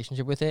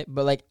relationship with it.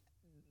 But like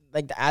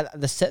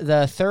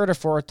the third or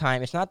fourth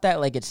time, it's not that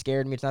like it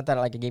scared me. It's not that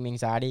like it gave me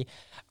anxiety.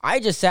 I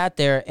just sat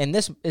there, and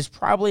this is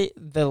probably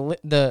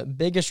the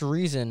biggest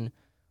reason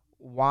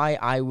why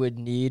I would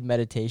need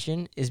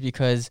meditation is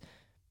because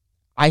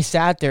I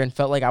sat there and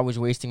felt like I was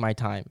wasting my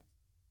time,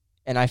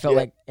 and I felt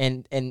like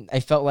and I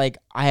felt like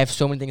I have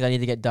so many things I need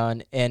to get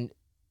done, and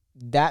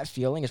that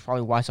feeling is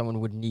probably why someone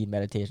would need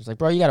meditation. It's like,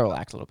 bro, you got to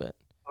relax a little bit.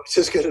 I was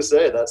just going to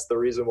say, that's the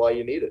reason why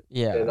you need it.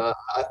 Yeah. And I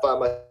find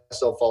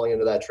myself falling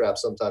into that trap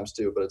sometimes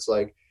too, but it's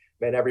like,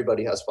 man,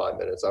 everybody has 5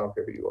 minutes. I don't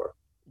care who you are.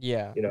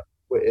 Yeah. And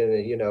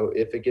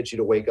if it gets you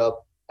to wake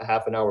up a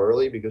half an hour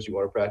early because you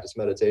want to practice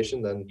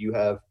meditation, then you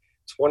have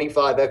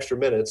 25 extra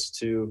minutes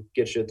to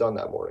get shit done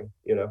that morning,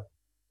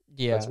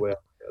 Yeah. That's the way I look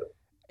at it.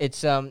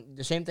 It's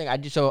the same thing I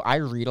do. So I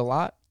read a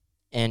lot,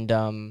 and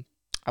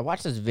I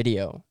watched this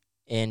video,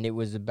 and it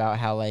was about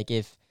how like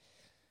if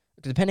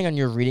depending on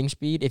your reading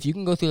speed, if you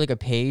can go through like a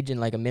page in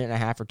like a minute and a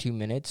half or 2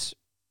 minutes,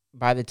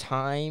 by the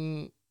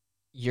time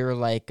you're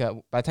like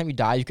by the time you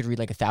die, you could read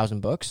like 1,000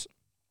 books.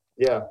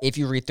 Yeah. If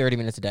you read 30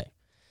 minutes a day.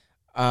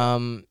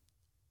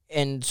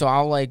 And so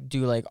I'll like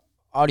do like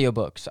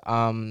audiobooks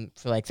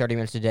for like 30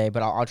 minutes a day,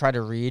 but I'll try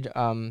to read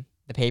the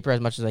paper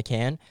as much as I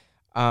can.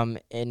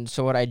 And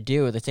so what I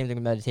do, the same thing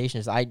with meditation,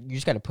 is you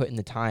just got to put in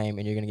the time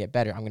and you're going to get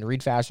better. I'm going to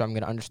read faster. I'm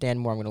going to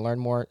understand more. I'm going to learn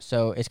more.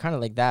 So it's kind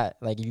of like that.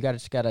 Like you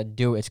just got to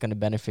do it. It's going to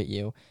benefit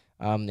you.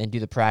 And do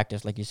the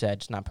practice. Like you said,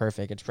 it's not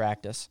perfect. It's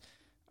practice.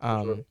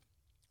 Sure.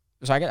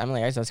 So I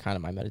guess that's kind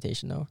of my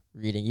meditation though,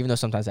 reading, even though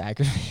sometimes it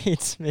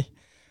aggravates me.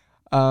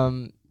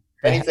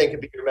 Anything can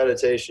be your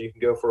meditation. You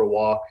can go for a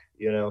walk,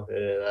 and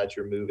that's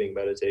your moving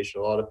meditation.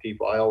 A lot of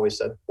people, I always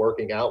said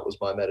working out was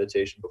my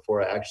meditation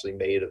before I actually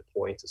made a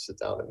point to sit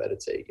down and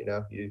meditate.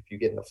 If you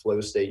get in a flow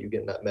state, you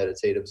get in that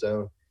meditative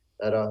zone.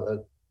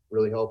 That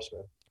really helps,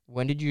 man.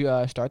 When did you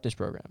start this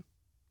program?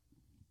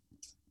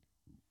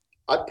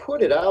 I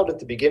put it out at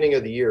the beginning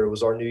of the year. It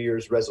was our New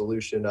Year's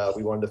resolution.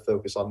 We wanted to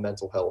focus on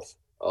mental health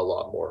a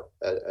lot more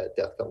at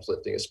Death Comes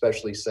Lifting,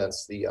 especially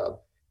since the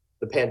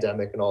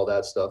pandemic and all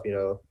that stuff,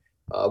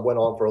 went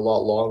on for a lot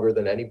longer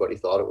than anybody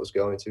thought it was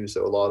going to.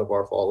 So a lot of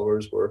our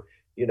followers were,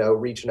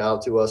 reaching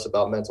out to us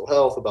about mental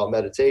health, about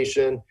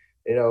meditation,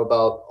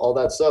 about all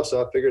that stuff.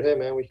 So I figured, hey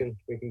man, we can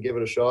give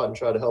it a shot and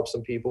try to help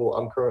some people.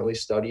 I'm currently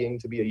studying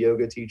to be a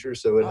yoga teacher,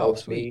 so it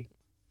helps me.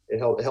 It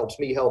helps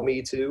me help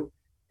me too.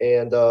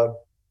 And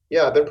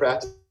I've been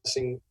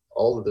practicing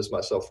all of this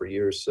myself for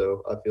years.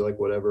 So I feel like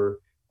whatever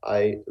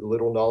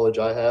little knowledge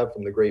I have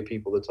from the great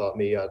people that taught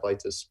me, I'd like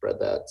to spread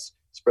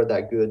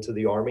that good to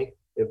the army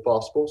if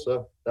possible.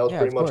 So that was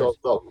pretty much all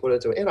I'll put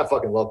into it. And I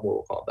fucking love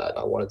Mortal Kombat, and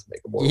I wanted to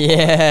make a Mortal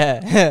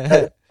Kombat.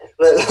 Yeah.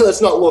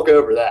 Let's not look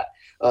over that.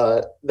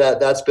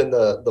 that's been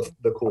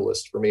the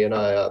coolest for me. And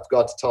I've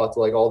got to talk to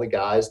like all the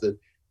guys that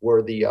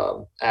were the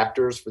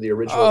actors for the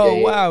original Oh,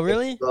 game. wow,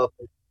 really?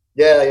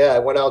 Yeah. I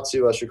went out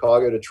to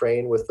Chicago to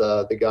train with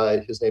the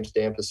guy. His name's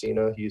Dan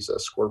Pacino. He's a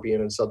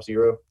Scorpion and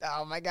Sub-Zero.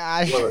 Oh my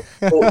gosh. One of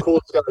the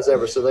coolest guys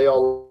ever. So they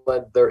all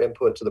lent their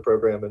input to the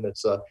program, and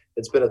it's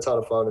been a ton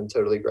of fun and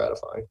totally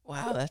gratifying.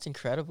 Wow, that's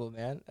incredible,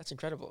 man. That's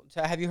incredible.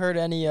 So have you heard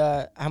any,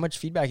 how much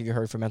feedback have you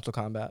heard for Mental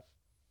Combat?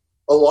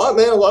 A lot,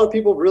 man. A lot of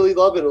people really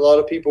love it. A lot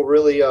of people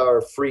really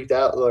are freaked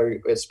out,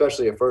 like,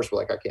 especially at first. We're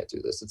like, I can't do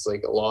this. It's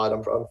like a lot.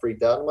 I'm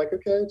freaked out. I'm like,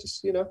 okay,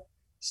 just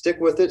stick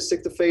with it.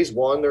 Stick to phase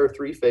one. There are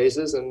 3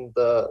 phases, and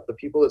the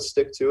people that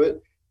stick to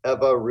it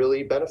have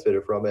really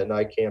benefited from it, and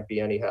I can't be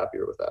any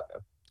happier with that,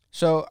 man.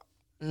 So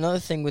another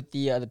thing with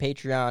the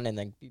Patreon and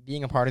like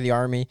being a part of the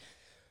Army,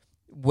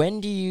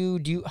 when do you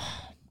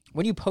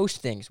when you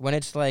post things, when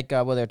it's like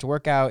whether it's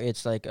workout,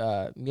 it's like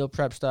meal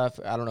prep stuff.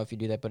 I don't know if you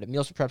do that, but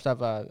meal prep stuff,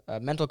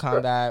 Mental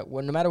Combat.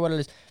 When, no matter what it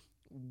is,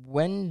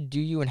 when do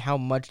you and how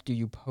much do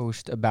you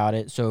post about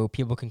it so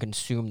people can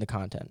consume the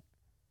content?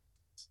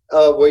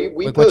 We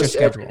Like, post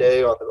every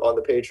day on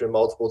the Patreon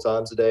multiple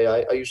times a day.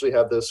 I usually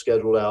have those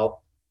scheduled out.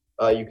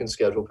 You can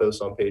schedule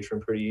posts on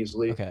Patreon pretty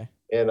easily. Okay.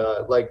 And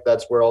like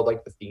that's where all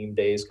like the theme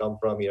days come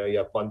from. You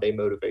have Monday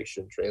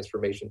motivation,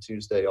 transformation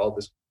Tuesday, all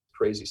this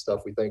crazy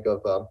stuff we think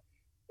of.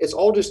 It's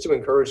all just to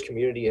encourage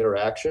community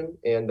interaction,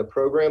 and the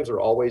programs are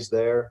always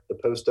there. The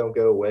posts don't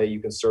go away. You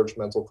can search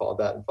Mental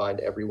Combat and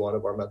find every one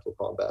of our Mental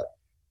Combat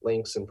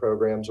links and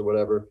programs or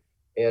whatever.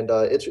 And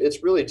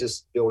it's really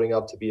just building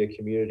up to be a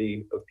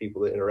community of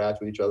people that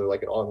interact with each other,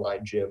 like an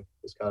online gym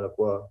is kind of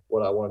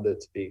what I wanted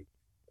it to be.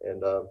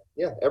 And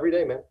every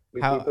day, man, we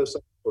post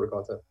some sort of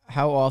content.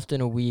 How often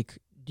a week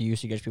do you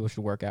suggest people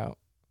should work out?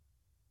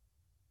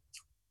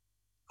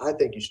 I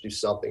think you should do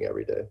something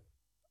every day.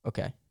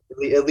 Okay.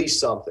 At least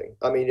something.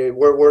 I mean,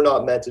 we're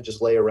not meant to just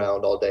lay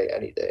around all day,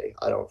 any day,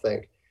 I don't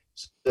think.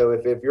 So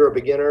if you're a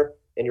beginner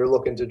and you're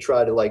looking to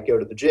try to like go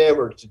to the gym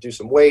or to do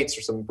some weights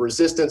or some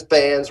resistance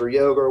bands or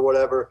yoga or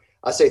whatever,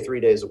 I say 3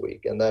 days a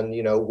week, and then,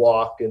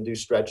 walk and do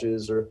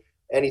stretches or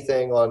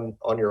anything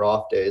on your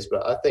off days.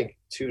 But I think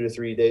 2 to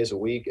 3 days a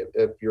week,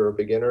 if you're a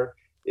beginner,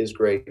 is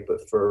great.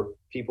 But for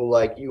people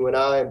like you and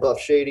I and Buff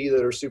Shady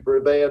that are super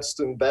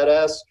advanced and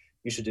badass,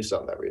 you should do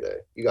something every day.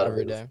 You got to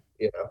every day.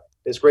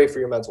 It's great for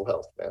your mental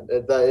health, man.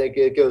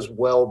 It goes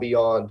well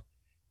beyond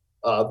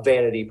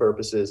vanity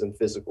purposes and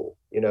physical.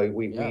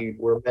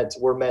 We're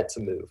meant to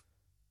move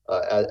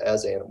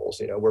as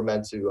animals. We're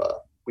meant to.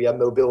 We have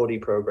mobility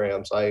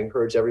programs. I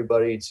encourage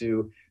everybody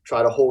to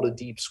try to hold a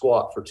deep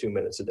squat for 2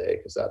 minutes a day,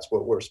 because that's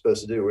what we're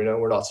supposed to do.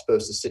 We're not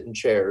supposed to sit in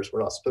chairs.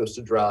 We're not supposed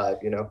to drive.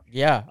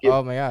 Yeah.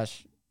 Oh my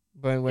gosh.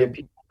 Get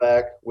people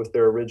back with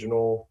their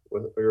original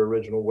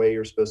way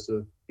you're supposed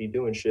to be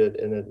doing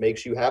shit, and it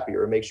makes you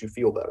happier. It makes you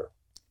feel better.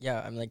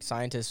 Yeah, like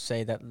scientists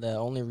say that the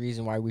only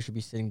reason why we should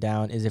be sitting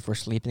down is if we're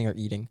sleeping or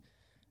eating.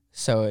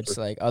 So it's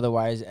like,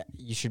 otherwise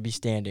you should be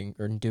standing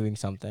or doing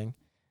something.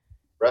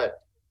 Right.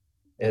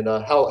 And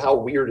how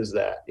weird is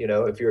that?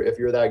 If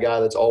you're that guy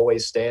that's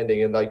always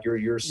standing and like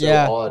you're so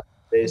odd in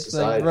today's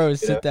society. Like, bro,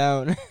 sit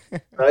down.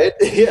 Right?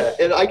 Yeah.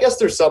 And I guess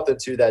there's something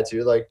to that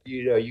too. Like,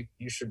 you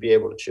should be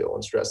able to chill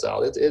and stress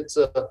out. It's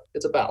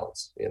a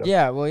balance.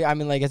 Yeah. Well, I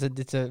mean, like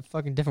it's a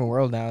fucking different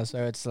world now.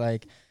 So it's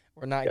like,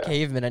 we're not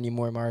cavemen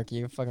anymore, Mark.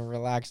 You fucking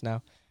relax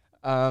now.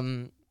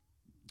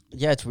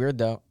 Yeah, it's weird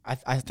though. I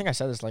think I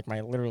said this like my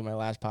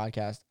last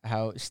podcast.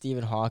 How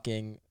Stephen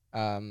Hawking,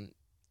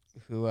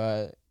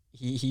 who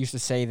he used to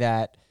say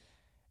that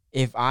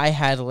if I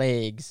had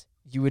legs,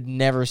 you would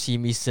never see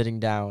me sitting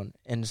down.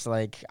 And it's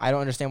like, I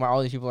don't understand why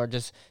all these people are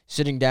just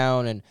sitting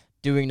down and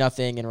doing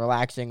nothing and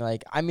relaxing.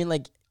 Like, I mean,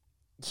 like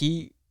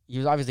he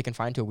was obviously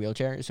confined to a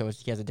wheelchair, so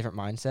he has a different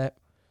mindset.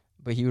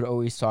 But he would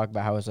always talk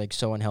about how it's like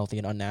so unhealthy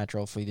and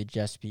unnatural for you to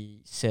just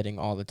be sitting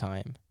all the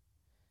time.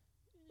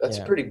 That's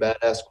a pretty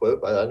badass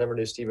quote. I never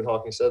knew Stephen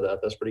Hawking said that.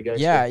 That's pretty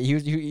gangster. Yeah,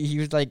 he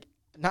was like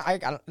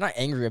not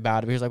angry about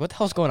it, but he was like, "What the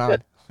hell's going on?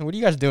 What are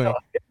you guys doing?"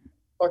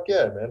 Fuck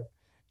yeah, man.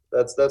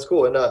 That's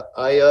cool. And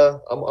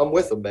I'm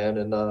with him, man.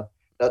 And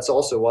that's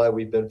also why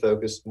we've been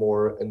focused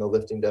more in the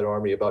Lifting Dead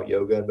Army about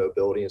yoga and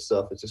mobility and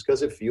stuff. It's just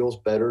because it feels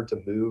better to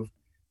move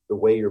the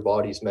way your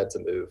body's meant to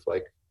move.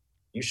 Like,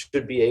 you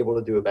should be able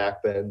to do a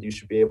back bend. You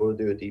should be able to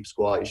do a deep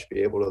squat. You should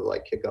be able to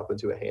like kick up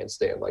into a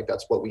handstand. Like,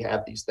 that's what we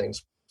have these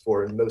things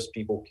for. And most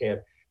people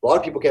can't. A lot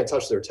of people can't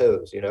touch their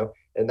toes,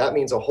 and that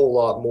means a whole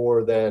lot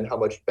more than how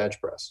much you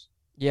bench press.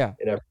 Yeah.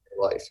 In everyday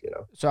life,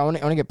 So I want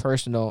to get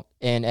personal,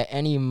 and at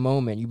any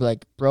moment you be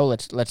like, "Bro,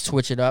 let's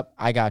switch it up.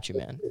 I got you,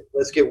 man.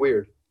 Let's get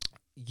weird."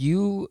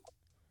 You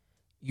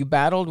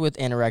battled with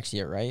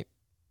anorexia, right?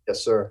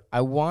 Yes, sir.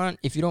 I want,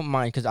 if you don't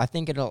mind, because I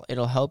think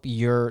it'll help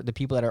the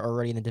people that are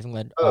already in the Diffing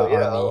Lead Army.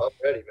 I'm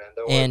ready, man.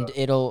 Don't worry about it.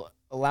 It'll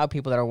allow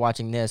people that are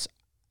watching this.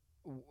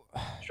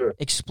 Sure.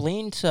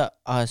 Explain to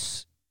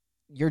us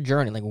your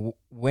journey. Like,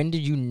 when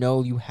did you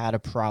know you had a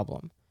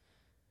problem?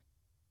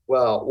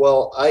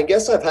 Well, I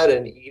guess I've had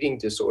an eating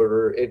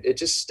disorder. It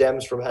just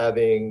stems from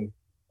having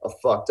a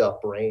fucked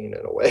up brain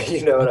in a way.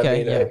 You know what I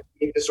mean? Yeah.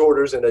 Eating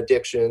disorders and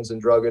addictions and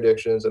drug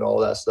addictions and all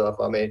that stuff.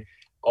 I mean,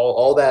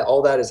 all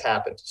that has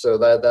happened. So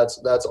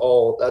that's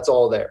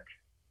all there.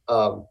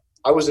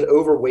 I was an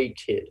overweight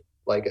kid,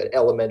 like an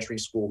elementary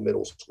school,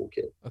 middle school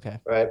kid. Okay.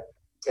 Right.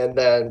 And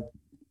then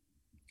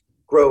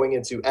growing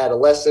into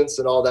adolescence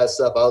and all that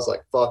stuff, I was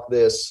like, fuck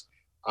this.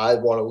 I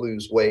want to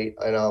lose weight.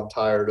 And I'm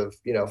tired of,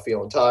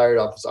 feeling tired.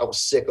 I was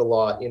sick a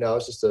lot. I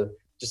was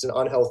just an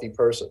unhealthy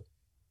person.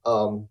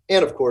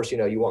 And of course,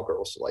 you want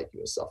girls to like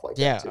you and stuff like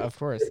that too. Yeah, of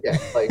course. Yeah,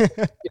 like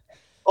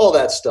all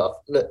that stuff.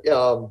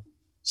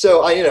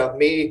 So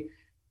me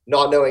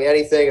not knowing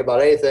anything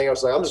about anything, I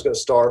was like, I'm just going to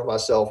starve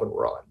myself and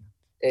run.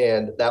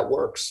 And that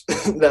works.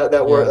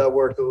 that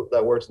worked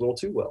a little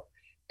too well.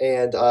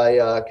 And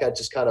I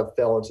just kind of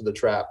fell into the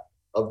trap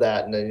of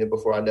that. And then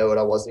before I know it,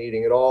 I wasn't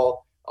eating at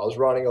all. I was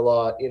running a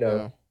lot,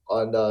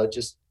 on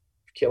just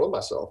killing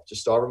myself,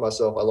 just starving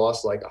myself. I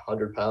lost like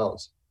 100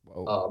 pounds.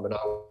 Whoa. And I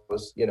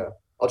was,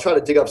 I'll try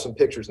to dig up some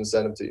pictures and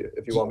send them to you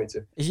if you want me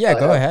to. Yeah,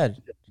 go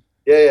ahead.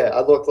 Yeah.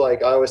 I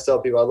always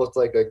tell people I looked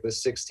like the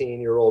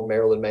 16-year-old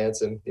Marilyn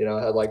Manson.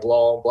 I had like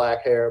long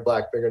black hair,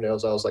 black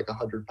fingernails. I was like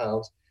 100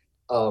 pounds.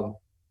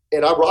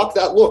 And I rocked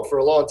that look for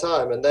a long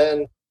time. And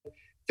then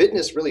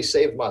fitness really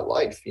saved my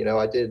life.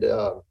 I did,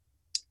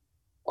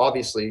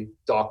 obviously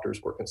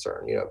doctors were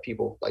concerned,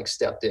 people like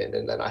stepped in,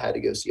 and then I had to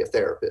go see a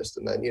therapist.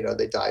 And then,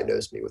 they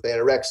diagnosed me with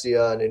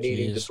anorexia and an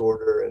eating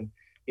disorder. And,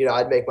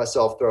 I'd make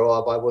myself throw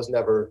up. I was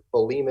never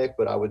bulimic,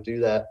 but I would do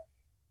that.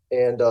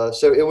 And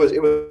so it was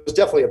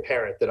definitely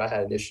apparent that I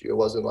had an issue. It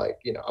wasn't like,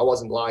 I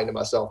wasn't lying to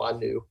myself. I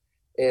knew.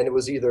 And it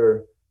was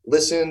either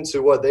listen to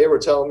what they were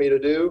telling me to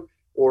do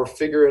or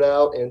figure it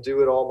out and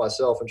do it all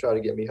myself and try to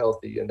get me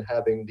healthy. And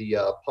having the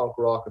punk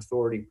rock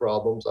authority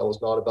problems, I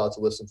was not about to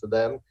listen to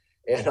them.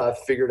 And I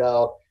figured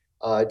out,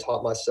 I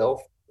taught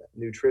myself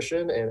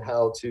nutrition and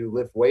how to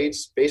lift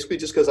weights, basically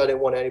just because I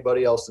didn't want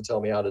anybody else to tell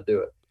me how to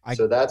do it.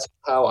 So that's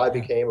how I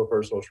became a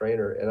personal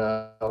trainer. And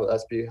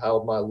that's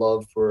how my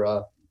love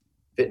for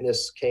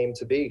fitness came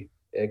to be,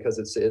 because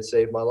it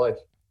saved my life.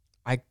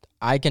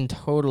 I can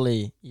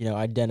totally,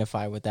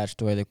 identify with that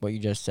story, like what you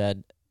just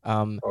said.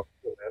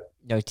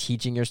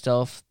 Teaching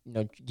yourself,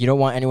 you don't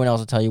want anyone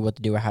else to tell you what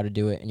to do or how to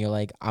do it. And you're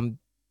like, I'm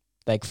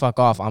like, fuck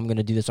off. I'm going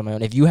to do this on my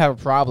own. If you have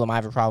a problem, I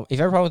have a problem. If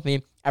you have a problem with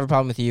me, I have a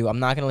problem with you. I'm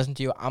not going to listen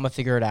to you. I'm going to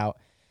figure it out.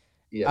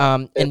 Yeah.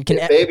 And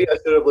maybe I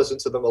should have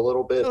listened to them a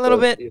little bit.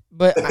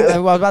 But I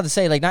was about to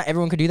say, like, not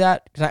everyone could do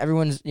that, because not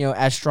everyone's,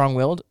 as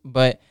strong-willed,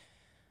 but...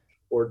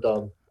 Or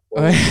dumb.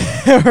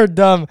 Or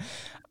dumb.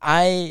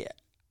 I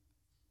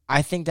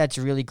think that's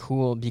really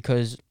cool,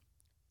 because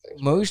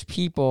most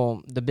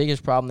people, the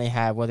biggest problem they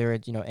have, whether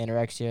it's,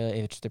 anorexia,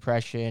 it's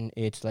depression,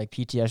 it's like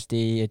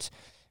PTSD, it's,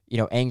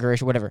 anger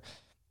issue, whatever.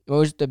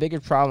 The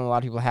biggest problem a lot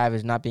of people have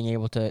is not being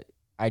able to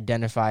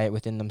identify it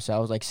within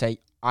themselves. Like, say,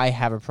 I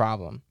have a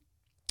problem.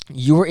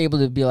 You were able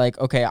to be like,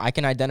 okay, I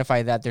can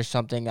identify that there's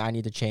something that I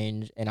need to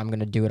change, and I'm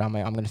going to do it on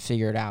my own. I'm going to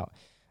figure it out.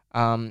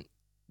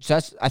 So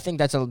I think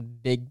that's a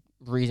big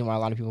reason why a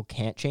lot of people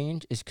can't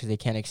change, is because they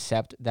can't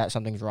accept that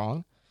something's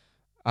wrong.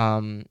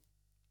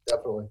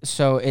 Definitely.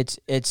 So it's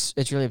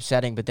really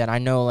upsetting. But then I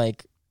know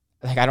like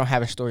I don't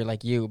have a story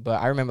like you,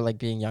 but I remember like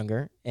being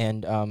younger,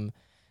 and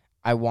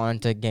I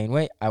wanted to gain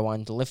weight. I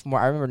wanted to lift more.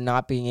 I remember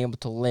not being able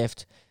to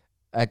lift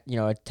a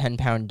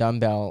 10-pound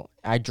dumbbell.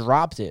 I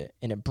dropped it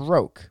and it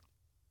broke,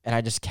 and I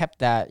just kept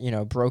that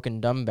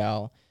broken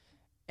dumbbell,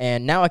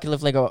 and now I can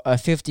lift like a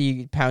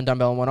 50-pound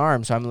dumbbell in one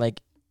arm. So I'm like,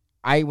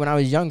 when I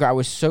was younger, I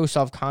was so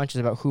self-conscious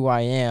about who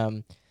I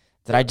am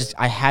that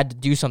I had to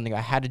do something.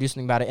 I had to do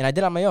something about it, and I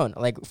did it on my own.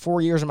 Like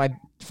 4 years in my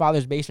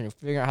father's basement,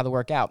 figuring out how to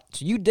work out.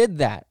 So you did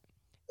that.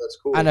 That's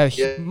cool. On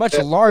a much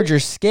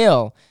larger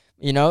scale,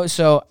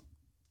 So,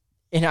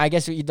 and I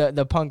guess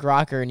the punk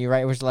rocker and you,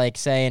 right, was like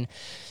saying,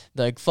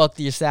 like, fuck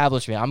the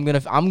establishment. I'm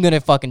gonna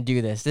fucking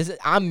do this.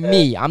 I'm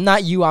me. I'm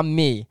not you. I'm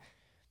me.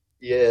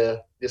 Yeah.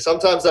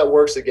 Sometimes that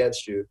works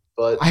against you,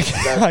 but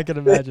I can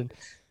imagine.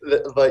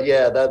 But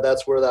yeah,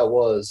 that's where that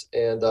was.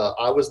 And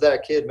I was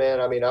that kid, man.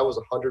 I mean, I was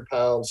 100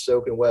 pounds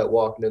soaking wet,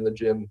 walking in the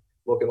gym,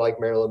 looking like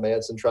Marilyn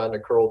Manson, trying to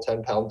curl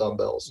 10-pound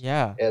dumbbells.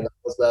 Yeah. And I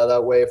was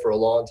that way for a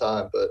long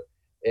time.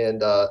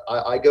 And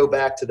I go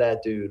back to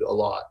that dude a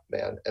lot,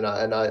 man. And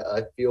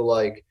I feel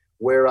like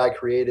where I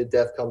created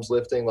Death Comes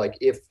Lifting, like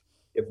if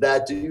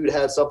that dude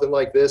had something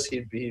like this,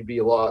 he'd be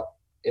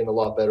in a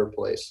lot better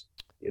place,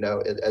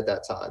 at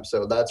that time.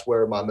 So that's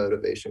where my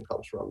motivation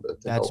comes from.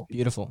 That's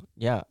beautiful.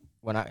 Yeah.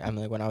 When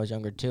I was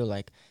younger too,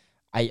 like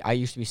I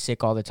used to be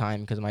sick all the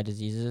time because of my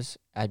diseases.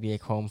 I'd be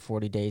like home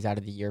 40 days out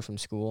of the year from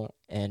school,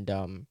 and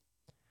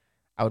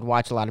I would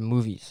watch a lot of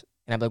movies.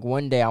 And I'm like,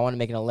 one day I want to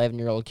make an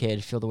 11-year-old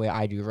kid feel the way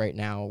I do right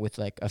now with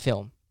like a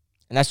film.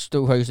 And that's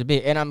still who I used to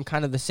be. And I'm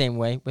kind of the same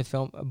way with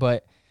film,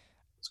 but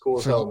it's cool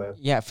as hell, man.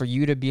 Yeah, for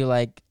you to be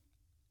like,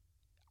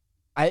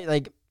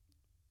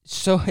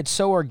 so it's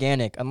so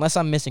organic, unless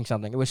I'm missing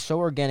something. It was so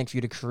organic for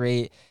you to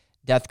create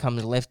Death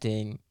Comes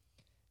Lifting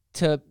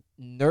to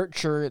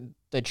nurture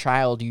the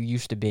child you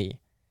used to be.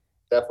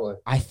 definitely.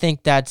 I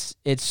think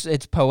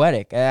it's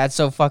poetic. That's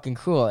so fucking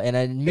cool.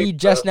 And me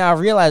just now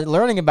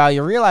learning about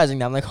you, realizing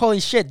that I'm like, holy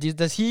shit,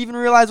 does he even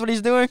realize what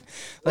he's doing?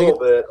 Like,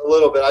 a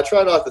little bit. I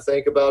try not to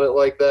think about it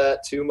like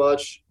that too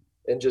much,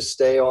 and just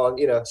stay on,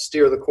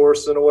 steer the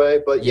course in a way.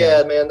 But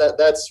yeah, man,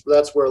 that's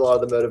where a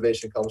lot of the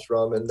motivation comes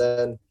from. And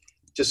then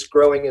just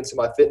growing into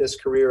my fitness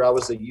career, I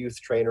was a youth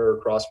trainer,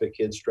 CrossFit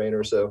Kids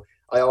trainer, so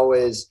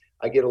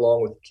I get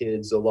along with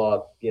kids a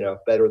lot,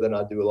 better than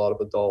I do a lot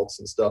of adults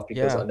and stuff,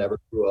 because I never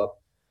grew up.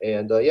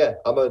 And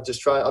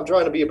I'm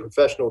trying to be a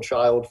professional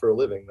child for a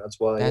living. That's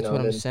why, that's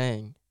what I'm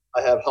saying.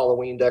 I have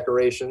Halloween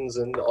decorations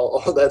and all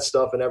that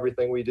stuff and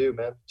everything we do,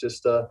 man.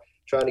 Just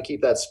trying to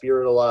keep that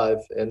spirit alive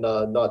and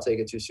not take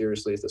it too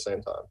seriously at the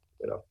same time,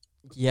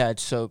 Yeah,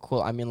 it's so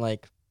cool. I mean,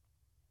 like,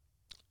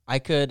 I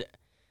feel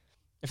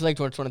like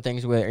it's one of the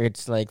things where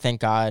it's like,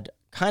 thank God,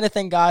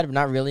 but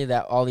not really,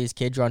 that all these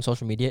kids are on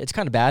social media. It's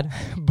kind of bad,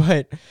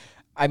 but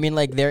I mean,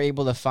 like, they're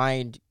able to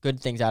find good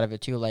things out of it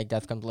too, like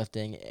Death Comes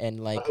Lifting, and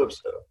like, I hope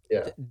so.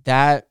 Yeah,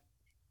 that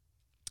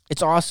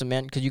it's awesome,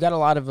 man, because you got a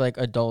lot of like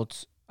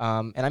adults,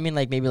 and I mean,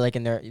 like, maybe like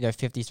in their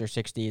 50s or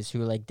 60s who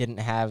like didn't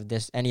have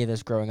any of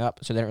this growing up,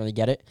 so they don't really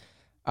get it.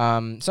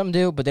 Some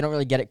do, but they don't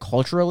really get it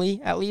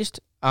culturally, at least.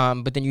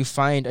 But then you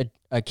find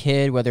a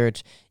kid, whether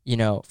it's,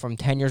 from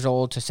 10 years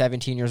old to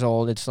 17 years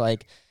old, it's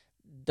like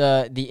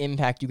the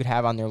impact you could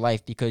have on their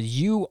life, because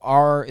you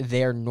are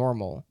their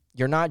normal.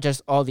 You're not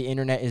just, the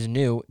internet is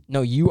new.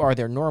 No, you are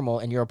their normal,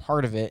 and you're a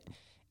part of it.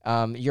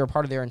 You're a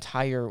part of their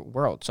entire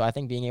world. So I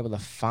think being able to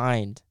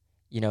find,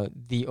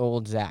 the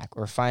old Zach,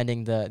 or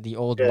finding the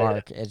old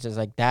Mark, it's just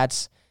like,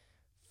 that's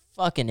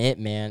fucking it,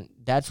 man.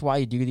 That's why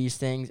you do these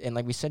things. And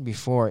like we said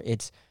before,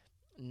 it's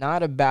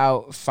not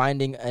about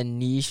finding a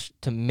niche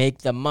to make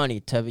the money,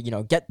 to,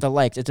 get the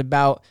likes. It's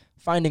about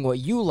finding what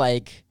you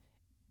like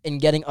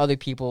and getting other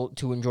people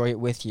to enjoy it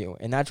with you.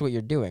 And that's what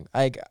you're doing.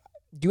 Like,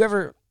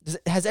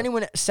 has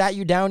anyone sat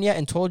you down yet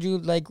and told you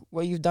like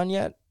what you've done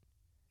yet?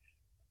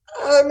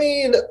 I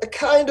mean,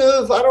 kind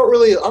of. I'm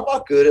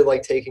not good at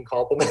like taking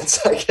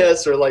compliments, I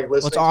guess, or like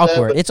listening. Well, it's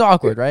awkward. It's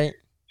awkward, right?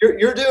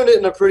 You're doing it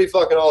in a pretty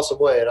fucking awesome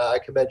way, and I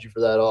commend you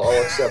for that. I'll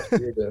accept what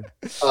you're doing.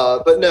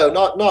 But no,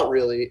 not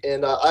really.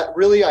 And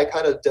I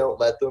kind of don't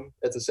let them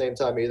at the same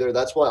time either.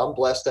 That's why I'm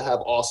blessed to have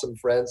awesome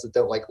friends that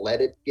don't like let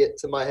it get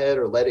to my head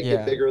or let it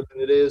get bigger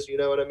than it is. You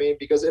know what I mean?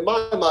 Because in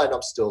my mind,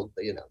 I'm still,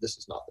 this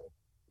is nothing.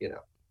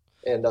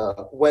 And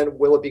when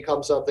will it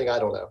become something? I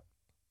don't know.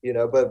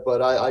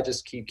 But I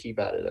just keep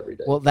at it every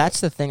day. Well, that's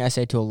the thing I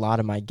say to a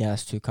lot of my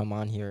guests who come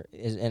on here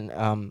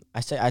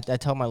I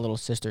tell my little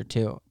sister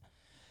too.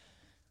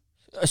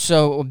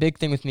 So a big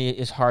thing with me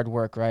is hard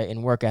work, right?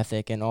 And work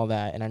ethic and all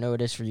that. And I know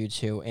it is for you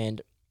too.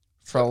 And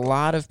for a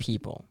lot of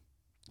people,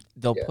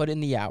 they'll put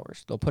in the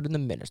hours, they'll put in the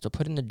minutes, they'll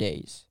put in the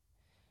days,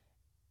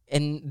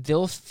 and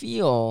they'll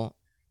feel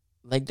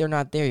like they're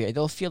not there yet.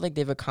 They'll feel like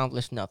they've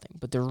accomplished nothing.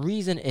 But the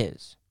reason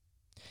is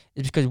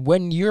because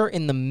when you're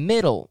in the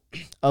middle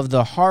of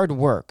the hard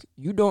work,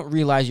 you don't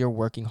realize you're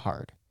working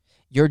hard.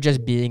 You're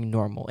just being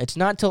normal. It's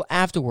not till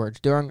afterwards,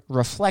 during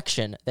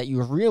reflection, that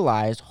you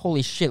realize,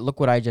 holy shit, look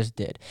what I just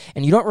did.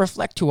 And you don't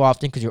reflect too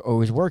often because you're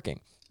always working.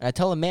 And I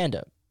tell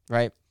Amanda,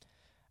 right?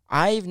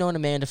 I've known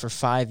Amanda for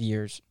 5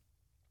 years,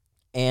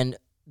 and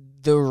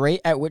the rate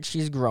at which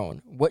she's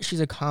grown, what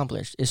she's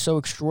accomplished, is so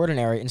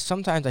extraordinary. And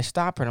sometimes I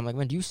stop her and I'm like,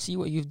 man, do you see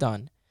what you've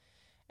done?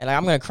 And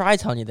I'm going to cry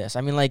telling you this.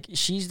 I mean, like,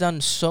 she's done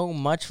so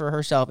much for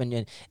herself, and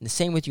the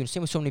same with you, and the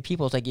same with so many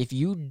people. It's like, if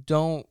you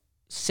don't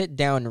sit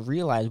down and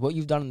realize what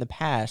you've done in the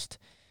past,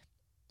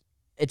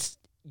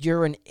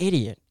 you're an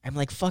idiot. I'm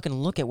like, fucking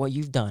look at what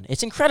you've done.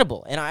 It's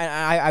incredible. And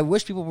I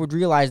wish people would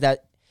realize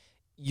that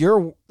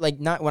you're, like,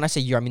 not, when I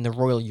say you're, I mean the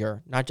royal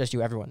you're, not just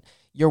you, everyone.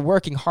 You're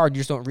working hard, you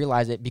just don't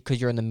realize it because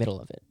you're in the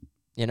middle of it,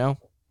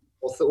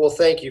 Well,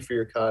 thank you for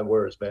your kind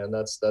words, man.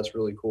 That's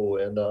really cool.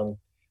 And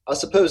I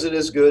suppose it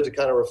is good to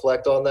kind of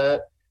reflect on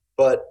that,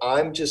 but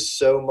I'm just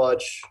so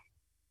much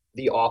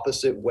the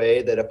opposite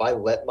way that if I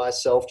let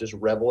myself just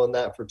revel in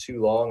that for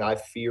too long, I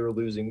fear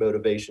losing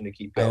motivation to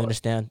keep going. I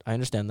understand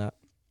that.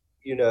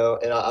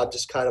 And I'm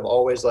just kind of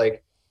always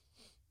like,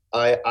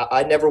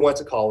 I never went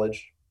to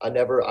college. I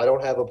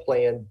don't have a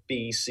plan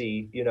B,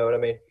 C, you know what I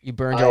mean? You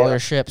burned all your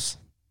ships.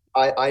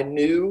 I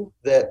knew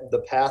that the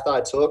path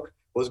I took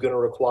was going to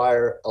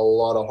require a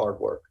lot of hard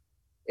work.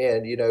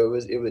 And,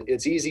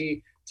 it's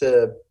easy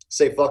to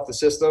say fuck the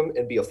system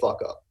and be a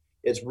fuck up.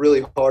 It's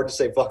really hard to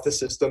say fuck the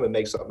system and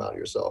make something out of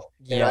yourself.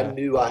 Yeah. And I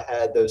knew I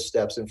had those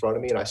steps in front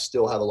of me, and I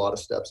still have a lot of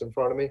steps in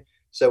front of me.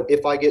 So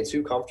if I get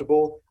too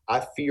comfortable,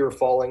 I fear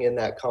falling in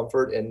that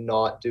comfort and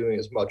not doing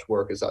as much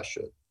work as I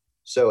should.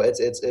 So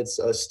it's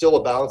still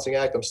a balancing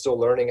act. I'm still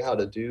learning how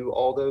to do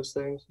all those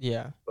things.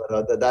 Yeah.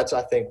 But that's,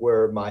 I think,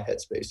 where my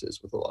headspace is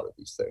with a lot of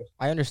these things.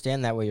 I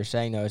understand that what you're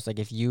saying, though. It's like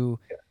if you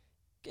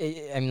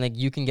I mean, like,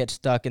 you can get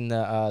stuck in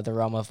the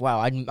realm of, wow,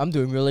 I'm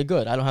doing really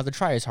good. I don't have to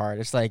try as hard.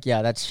 It's like,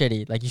 yeah, that's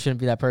shitty. Like, you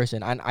shouldn't be that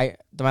person. And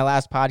my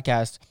last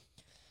podcast,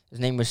 his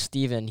name was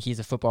Steven. He's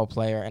a football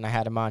player, and I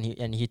had him on.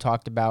 He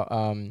talked about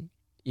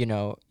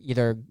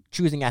either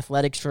choosing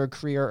athletics for a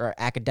career or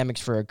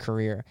academics for a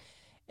career.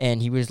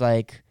 And he was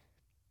like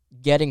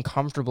getting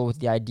comfortable with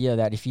the idea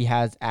that if he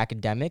has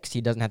academics,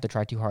 he doesn't have to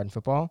try too hard in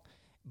football.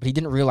 But he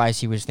didn't realize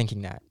he was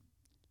thinking that.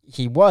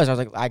 I was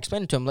like, I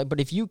explained it to him, like, but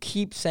if you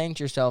keep saying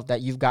to yourself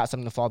that you've got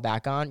something to fall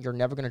back on, you're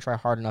never going to try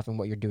hard enough in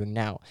what you're doing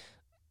now.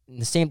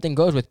 And the same thing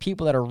goes with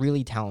people that are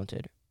really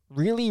talented.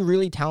 Really,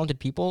 really talented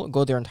people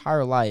go their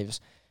entire lives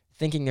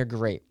thinking they're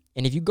great.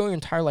 And if you go your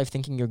entire life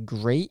thinking you're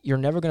great, you're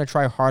never going to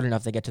try hard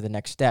enough to get to the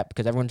next step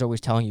because everyone's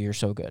always telling you you're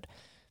so good.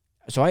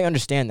 So I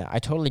understand that. I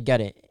totally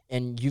get it.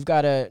 And you've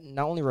got to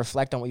not only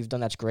reflect on what you've done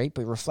that's great,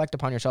 but reflect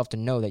upon yourself to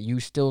know that you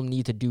still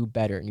need to do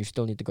better and you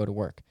still need to go to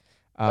work.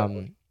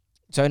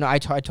 So no, I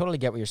totally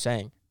get what you're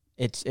saying.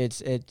 And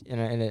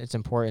it's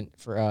important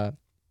for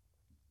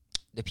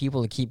the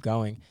people to keep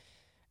going.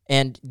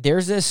 And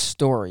there's this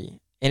story,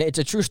 and it's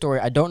a true story.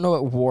 I don't know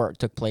what war it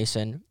took place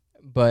in,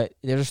 but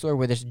there's a story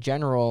where this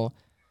general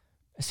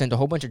sent a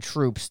whole bunch of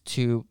troops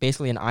to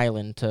basically an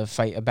island to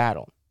fight a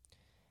battle.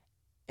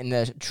 And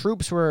the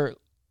troops were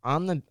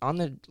on the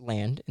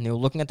land, and they were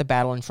looking at the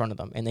battle in front of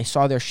them, and they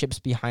saw their ships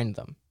behind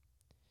them.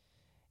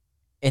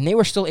 And they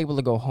were still able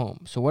to go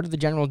home. So what did the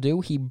general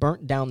do? He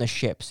burnt down the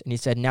ships, and he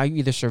said, now you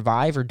either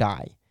survive or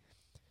die.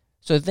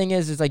 So the thing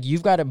is like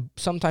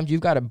sometimes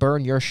you've got to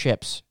burn your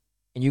ships,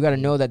 and you got to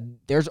know that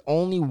there's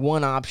only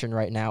one option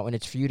right now, and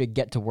it's for you to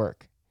get to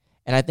work.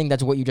 And I think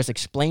that's what you just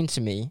explained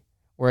to me,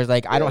 whereas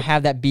like, I don't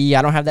have that B,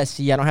 I don't have that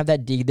C, I don't have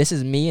that D. This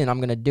is me, and I'm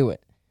going to do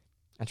it.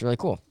 That's really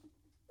cool.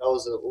 That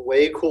was a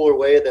way cooler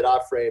way that I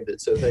framed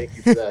it. So thank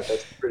you for that.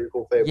 That's a pretty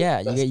cool favorite.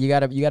 Yeah, you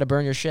gotta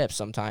burn your ships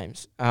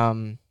sometimes.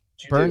 Man.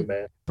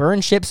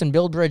 Burn ships and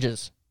build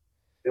bridges.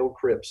 Build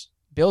crypts.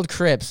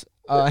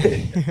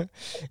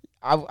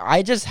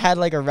 I just had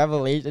like a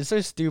revelation. It's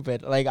so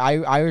stupid. Like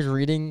I was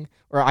reading,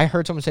 or I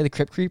heard someone say the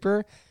Crypt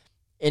Keeper,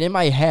 and in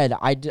my head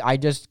I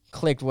just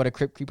clicked what a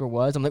Crypt Keeper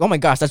was. I'm like, oh my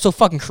gosh, that's so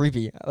fucking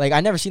creepy. Like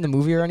I never seen the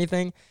movie or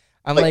anything.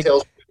 I'm like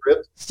Tales from the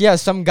Crypt? Yeah,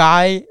 some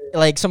guy,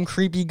 like some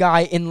creepy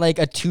guy in like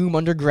a tomb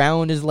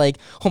underground is like,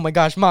 oh my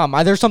gosh, mom,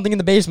 there's something in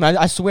the basement.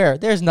 I swear,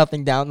 there's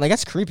nothing down. Like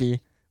that's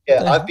creepy.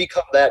 Yeah, I've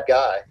become that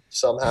guy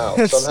somehow.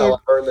 Somehow I've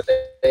earned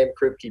the name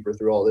Crypt Keeper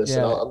through all this,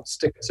 and I'm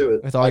sticking to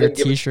it. With all your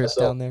T-shirts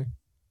down there.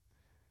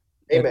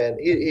 Hey, man,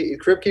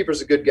 Crypt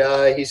Keeper's a good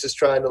guy. He's just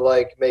trying to,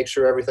 like, make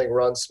sure everything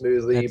runs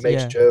smoothly. He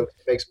makes jokes.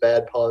 He makes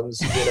bad puns,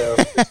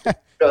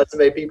 tries to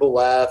make people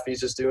laugh. He's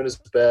just doing his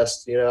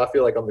best. I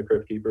feel like I'm the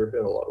Crypt Keeper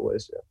in a lot of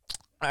ways, yeah.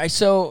 All right,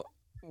 so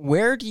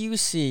where do you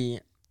see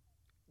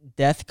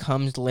Death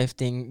Comes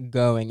Lifting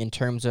going in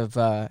terms of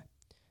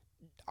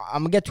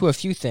I'm going to get to a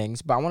few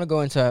things, but I want to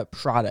go into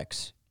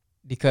products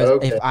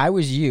because if I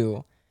was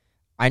you,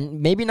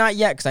 maybe not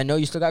yet because I know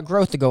you still got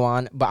growth to go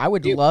on, but I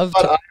would love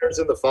to. Irons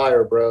in the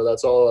fire, bro.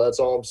 That's all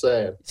I'm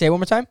saying. Say it one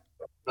more time.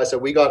 I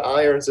said we got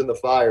irons in the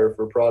fire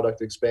for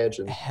product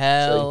expansion.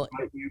 Hell,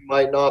 so you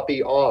might not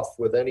be off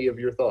with any of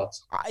your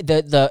thoughts.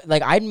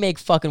 I'd make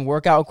fucking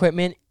workout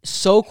equipment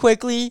so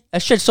quickly.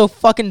 That shit's so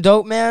fucking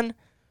dope, man.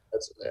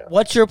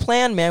 What's your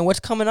plan, man? What's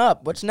coming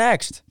up? What's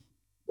next?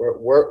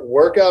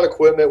 Workout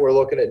equipment we're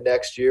looking at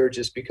next year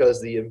just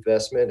because the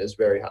investment is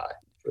very high.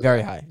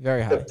 Very high.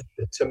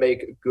 To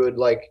make good,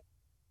 like,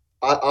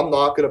 I'm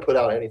not going to put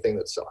out anything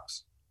that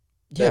sucks.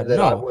 Yeah, that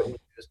I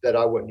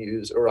wouldn't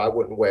use or I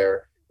wouldn't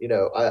wear.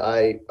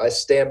 I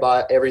stand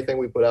by everything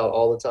we put out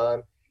all the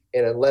time.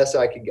 And unless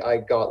I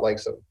got like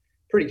some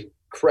pretty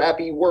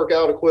crappy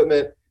workout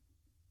equipment,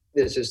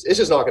 it's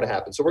just not going to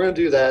happen. So we're going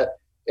to do that.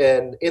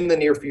 And in the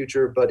near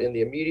future, but in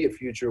the immediate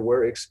future,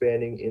 we're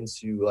expanding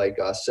into like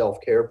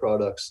self-care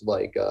products,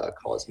 like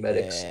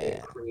cosmetics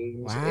and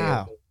creams.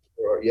 Wow.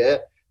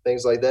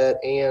 Things like that.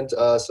 And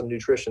some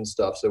nutrition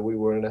stuff. So we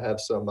were going to have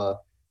some,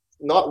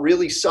 not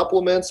really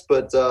supplements,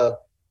 but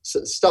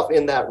stuff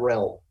in that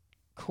realm.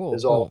 Cool.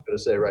 Is all I'm going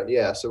to say, right?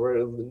 Yeah. So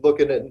we're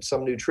looking at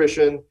some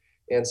nutrition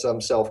and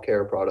some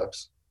self-care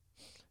products.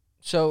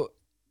 So,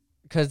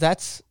 because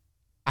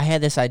I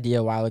had this idea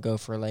a while ago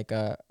for like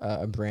a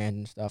brand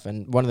and stuff,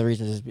 and one of the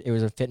reasons is it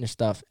was a fitness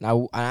stuff,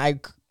 and I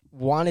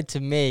wanted to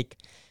make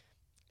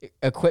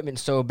equipment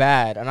so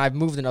bad, and I've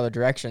moved in other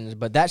directions,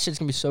 but that shit's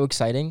gonna be so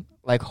exciting.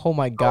 Like, oh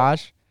my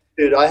gosh.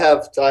 Dude, I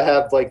have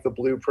like the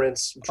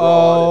blueprints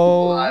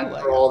drawn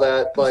for all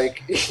that.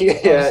 Like,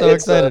 yeah, I'm so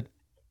excited.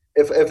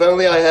 If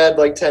only I had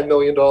like $10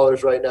 million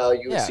right now,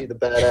 you would see the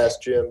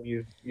badass gym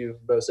you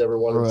most ever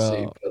wanted to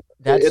see.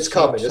 But it's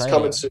coming. Exciting. It's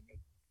coming soon.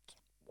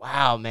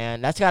 Wow,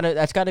 man, that's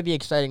gotta be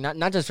exciting.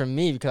 Not just for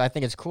me because I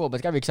think it's cool, but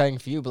it's gotta be exciting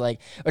for you. But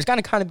like, it's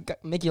gotta kind of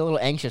make you a little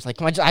anxious. Like,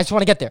 come on, I just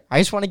want to get there. I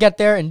just want to get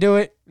there and do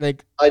it.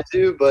 Like, I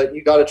do, but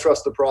you got to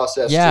trust the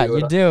process. Yeah, too.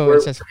 You do. We're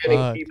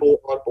getting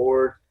people on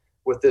board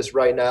with this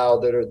right now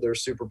they're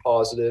super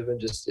positive, and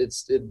just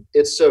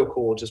it's so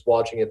cool just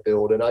watching it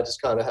build. And I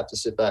just kind of have to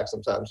sit back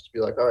sometimes to be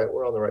like, all right,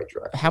 we're on the right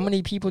track. How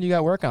many people do you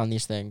got working on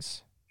these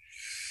things?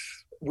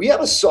 We have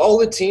a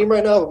solid team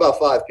right now of about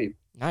 5 people.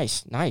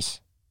 Nice.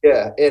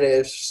 Yeah, and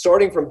it's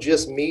starting from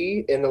just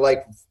me, and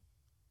like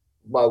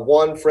my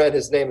one friend,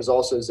 his name is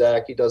also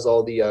Zach. He does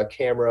all the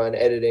camera and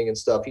editing and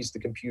stuff. He's the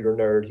computer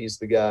nerd. He's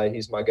the guy.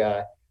 He's my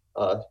guy.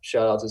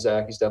 Shout out to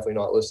Zach. He's definitely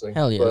not listening.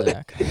 Hell yeah, but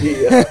Zach.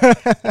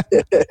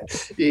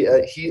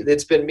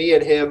 It's been me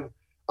and him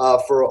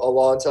for a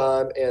long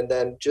time, and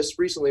then just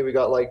recently we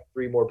got like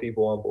 3 more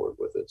people on board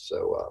with it.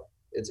 So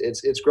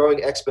it's growing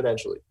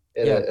exponentially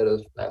at a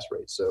fast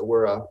rate. So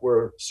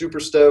we're super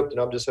stoked,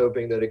 and I'm just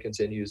hoping that it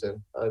continues, and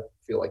I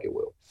feel like it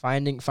will.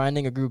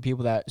 Finding a group of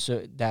people that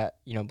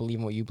believe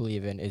in what you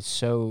believe in is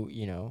so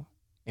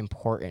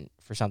important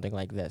for something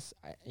like this.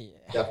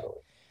 Definitely.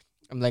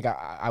 I'm like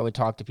I would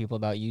talk to people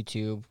about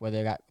YouTube,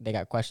 whether they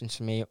got questions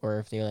for me or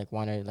if they like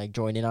want to like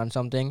join in on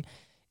something.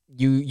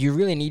 You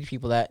really need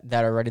people that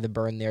are ready to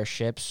burn their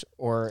ships,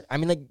 or I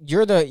mean, like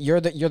you're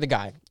the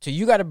guy, so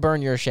you got to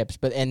burn your ships,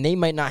 and they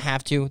might not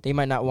have to, they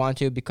might not want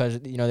to because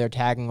they're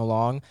tagging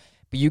along,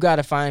 but you got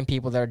to find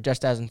people that are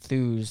just as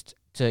enthused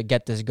to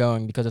get this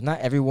going, because if not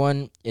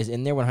everyone is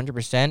in there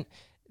 100%,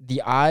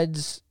 the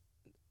odds,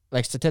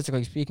 like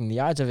statistically speaking, the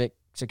odds of it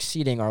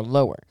succeeding are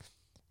lower.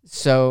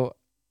 So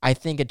I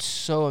think it's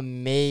so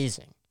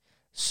amazing,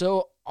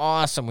 so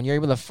awesome when you're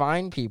able to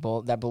find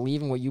people that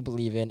believe in what you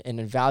believe in and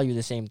value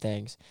the same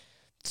things.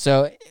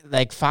 So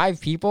like 5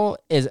 people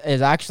is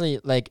actually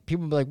like,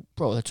 people be like,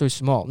 bro, that's so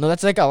small. No,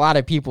 that's like a lot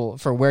of people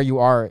for where you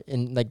are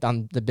in like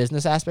on the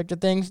business aspect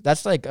of things.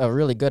 That's like a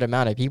really good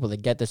amount of people to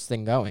get this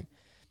thing going.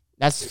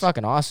 That's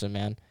fucking awesome,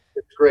 man.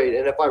 It's great.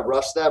 And if I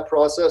rush that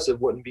process, it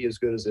wouldn't be as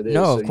good as it is.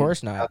 No, of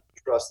course not. You have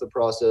to trust the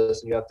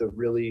process, and you have to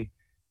really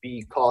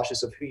be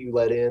cautious of who you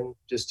let in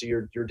just to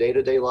your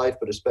day-to-day life,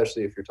 but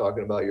especially if you're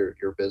talking about your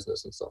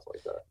business and stuff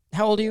like that.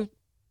 How old are you?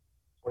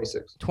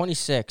 26.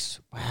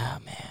 26. Wow,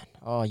 man.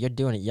 Oh, you're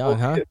doing it young,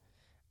 huh?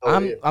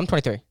 I'm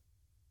 23.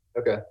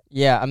 Okay.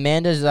 Yeah,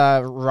 Amanda's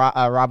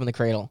robbing the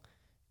cradle.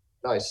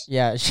 Nice.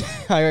 Yeah,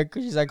 I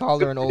call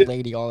her an old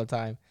lady all the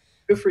time.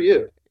 Good for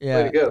you. Yeah.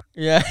 Way to go.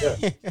 Yeah.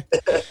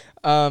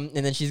 And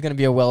then she's gonna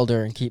be a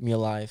welder and keep me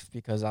alive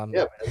because I'm.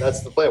 Yeah, man,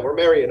 that's the plan. We're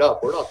marrying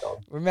up. We're not done.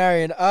 We're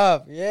marrying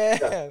up.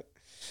 Yeah.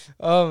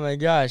 Oh my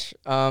gosh.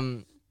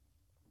 Because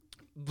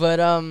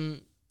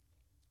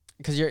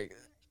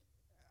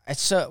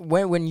so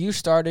when you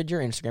started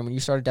your Instagram, when you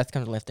started Death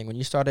Comes Lifting, when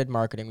you started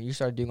marketing, when you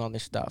started doing all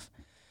this stuff.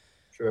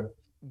 Sure.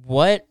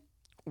 What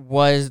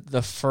was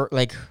the first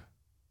like?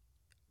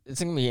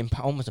 It's gonna be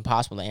almost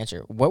impossible to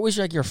answer. What was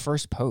your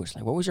first post?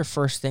 Like, what was your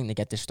first thing to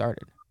get this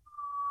started?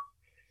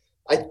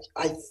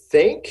 I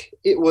think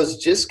it was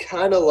just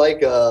kind of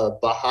like a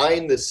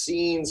behind the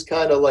scenes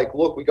kind of like,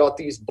 look, we got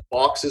these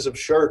boxes of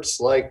shirts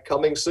like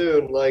coming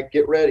soon, like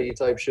get ready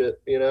type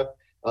shit.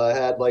 I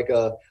had like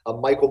a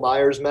Michael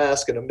Myers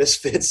mask and a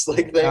Misfits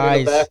like thing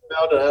in the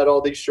background, and I had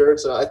all these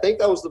shirts, and I think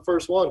that was the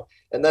first one.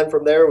 And then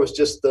from there it was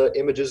just the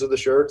images of the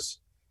shirts,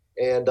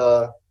 and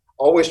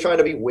always trying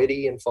to be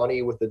witty and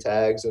funny with the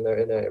tags and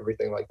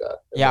everything like that.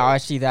 Yeah, I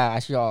see that. I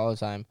see all the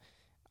time.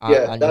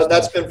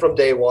 That's been from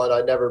day one.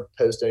 I never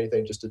post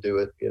anything just to do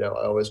it. I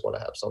always want to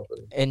have something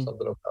of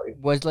value.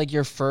 Was like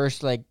your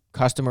first like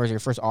customers, your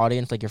first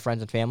audience, like your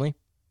friends and family?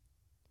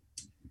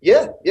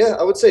 Yeah,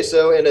 I would say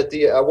so. And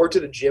I worked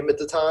at a gym at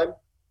the time,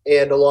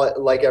 and a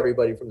lot, like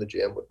everybody from the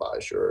gym would buy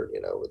a shirt,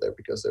 over there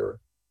because they were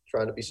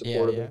trying to be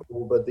supportive and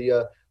cool. But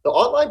the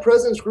online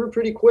presence grew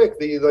pretty quick.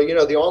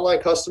 The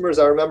online customers,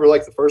 I remember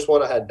like the first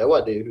one, I had no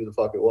idea who the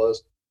fuck it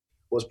was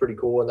pretty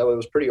cool, and that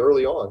was pretty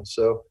early on.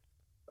 So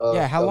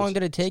how long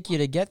did it take you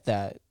to get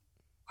that?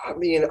 I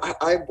mean,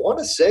 I want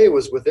to say it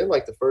was within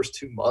like the first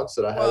 2 months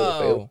that I had it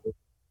available.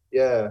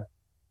 Yeah.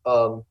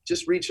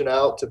 Just reaching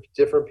out to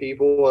different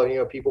people,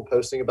 people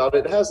posting about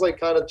it. It has like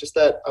kind of just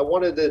that, I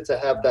wanted it to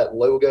have that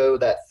logo,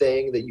 that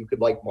thing that you could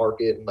like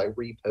market and like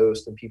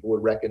repost and people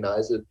would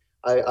recognize it.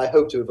 I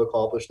hope to have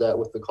accomplished that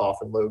with the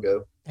Coffin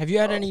logo. Have you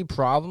had any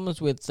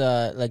problems with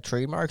like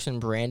trademarks and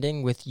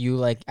branding with you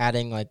like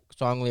adding like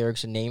song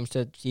lyrics and names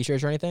to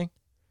t-shirts or anything?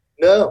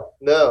 No,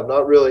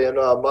 not really. And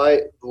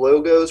my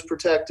logo is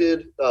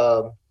protected.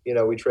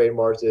 We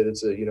trademarked it.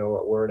 It's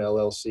we're an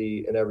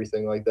LLC and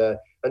everything like that.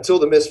 Until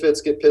the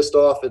Misfits get pissed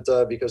off at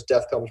because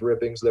Death Comes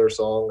Ripping's their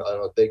song. I don't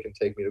know if they can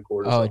take me to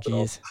court or something.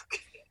 Oh, jeez.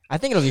 I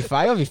think it'll be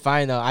fine. It'll be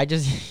fine though. I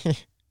just.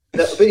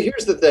 But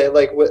here's the thing.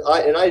 Like,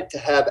 I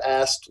have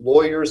asked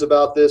lawyers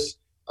about this,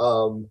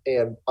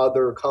 and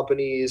other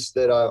companies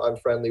that I'm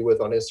friendly with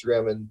on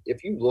Instagram. And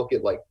if you look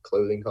at like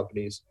clothing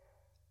companies,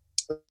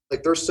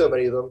 like there's so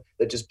many of them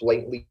that just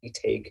blatantly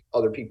take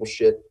other people's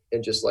shit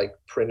and just like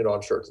print it on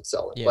shirts and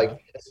sell it. Yeah.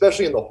 Like,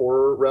 especially in the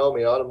horror realm,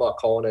 I'm not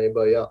calling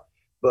anybody out,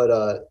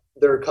 but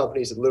there are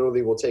companies that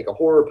literally will take a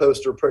horror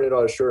poster, print it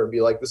on a shirt and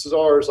be like, this is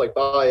ours, like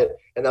buy it.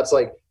 And that's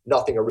like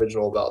nothing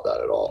original about that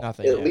at all.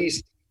 Nothing, at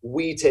least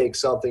we take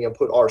something and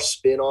put our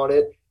spin on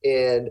it,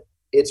 and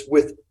it's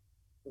with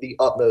the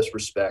utmost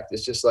respect.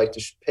 It's just like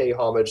to pay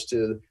homage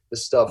to the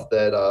stuff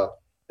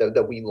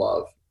that we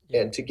love.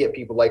 And to get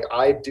people, like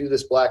I do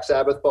this Black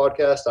Sabbath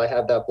podcast. I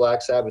have that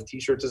Black Sabbath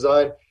t-shirt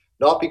design,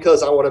 not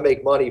because I want to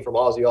make money from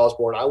Ozzy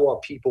Osbourne. I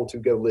want people to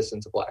go listen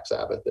to Black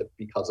Sabbath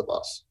because of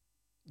us.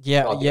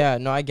 Yeah.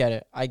 No, I get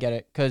it.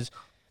 Because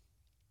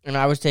and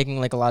I was taking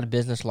like a lot of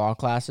business law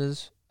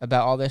classes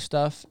about all this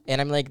stuff,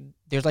 and I'm like,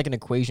 there's like an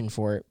equation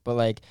for it, but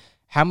like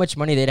how much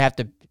money they'd have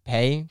to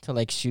pay to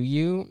like sue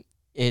you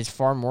is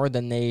far more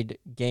than they'd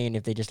gain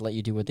if they just let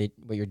you do what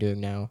you're doing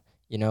now.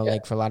 You know,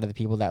 like for a lot of the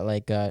people that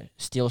like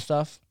steal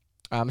stuff,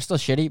 it's still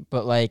shitty,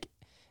 but like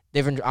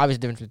obvious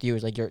difference with you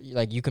is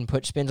like you can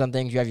put spins on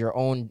things. You have your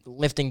own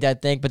lifting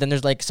dead thing, but then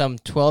there's like some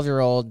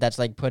 12-year-old that's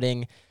like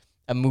putting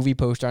a movie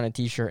poster on a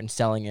T-shirt and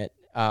selling it.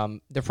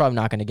 They're probably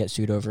not going to get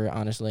sued over it,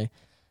 honestly.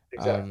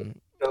 Exactly.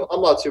 No,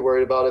 I'm not too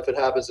worried about it. If it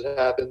happens, it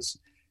happens.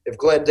 If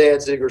Glenn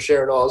Danzig or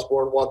Sharon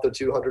Osbourne want the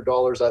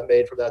 $200 I've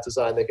made from that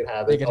design, they can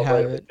have it. They can have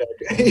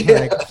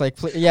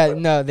it.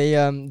 No,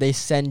 they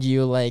send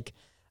you like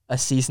a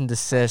cease and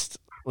desist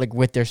like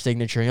with their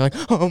signature, and you're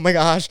like, oh my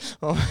gosh.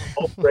 I'll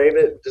frame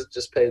it.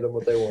 Just pay them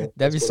what they want.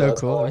 That'd be so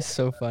cool. That'd be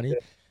so funny.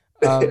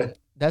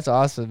 That's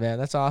awesome, man.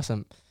 That's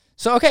awesome.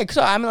 So okay,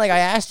 so I mean, like I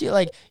asked you,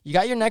 like you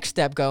got your next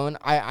step going.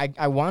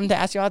 I wanted to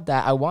ask you about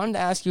that. I wanted to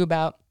ask you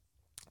about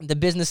the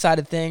business side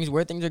of things,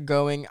 where things are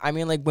going. I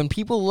mean, like when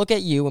people look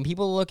at you, when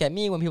people look at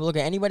me, when people look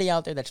at anybody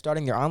out there that's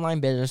starting their online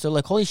business, they're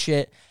like, holy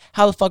shit,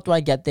 how the fuck do I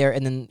get there?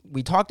 And then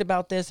we talked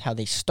about this, how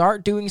they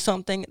start doing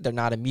something, they're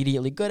not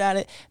immediately good at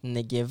it, and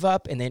they give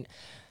up. And then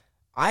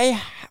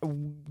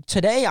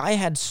today I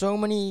had so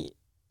many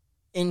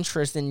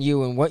interest in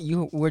you and what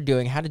you were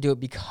doing, how to do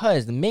it,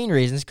 because the main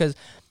reason is because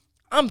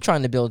I'm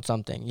trying to build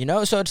something, you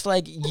know? So it's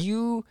like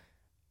you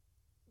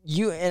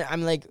and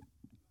I'm like,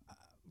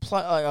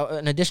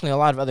 and additionally, a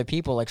lot of other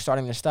people like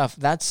starting this stuff.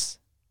 That's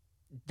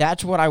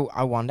what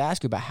I wanted to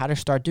ask you about, how to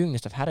start doing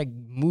this stuff, how to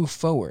move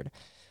forward.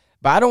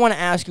 But I don't want to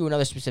ask you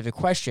another specific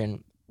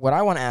question. What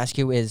I want to ask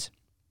you is,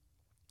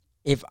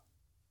 if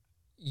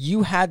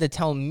you had to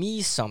tell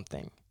me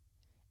something,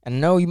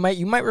 and no, you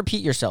might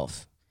repeat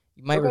yourself.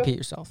 You might repeat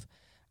yourself.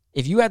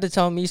 If you had to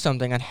tell me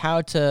something on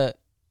how to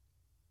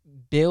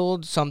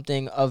build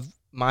something of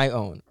my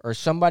own or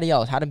somebody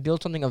else, how to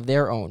build something of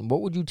their own, what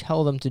would you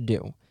tell them to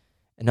do?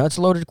 I know it's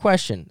a loaded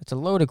question. It's a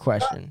loaded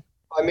question.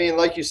 I mean,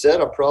 like you said,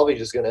 I'm probably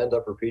just going to end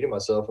up repeating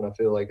myself, and I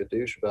feel like a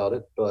douche about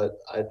it. But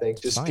I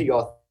think just be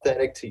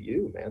authentic to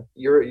you, man.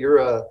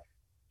 You're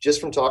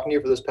just from talking to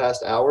you for this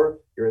past hour,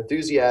 you're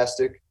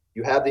enthusiastic.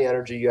 You have the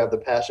energy. You have the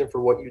passion for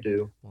what you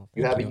do. Well,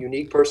 you have a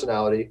unique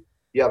personality.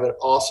 You have an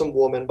awesome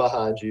woman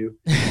behind you.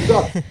 You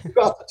got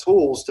the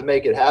tools to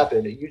make it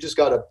happen. You just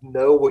got to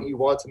know what you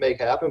want to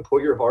make happen,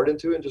 put your heart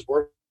into it, and just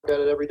work at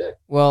it every day.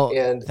 Well,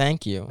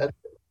 thank you.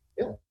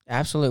 Yeah.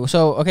 Absolutely.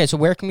 So, okay, so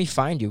where can we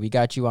find you? We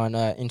got you on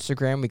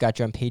Instagram. We got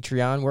you on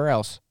Patreon. Where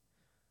else?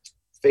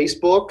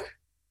 Facebook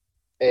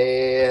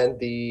and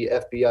the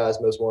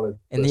FBI's Most Wanted.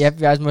 And the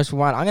FBI's Most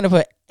Wanted. I'm going to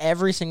put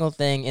every single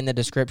thing in the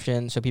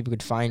description so people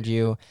could find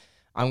you.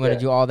 I'm going to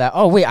do all that.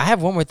 Oh, wait, I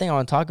have one more thing I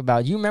want to talk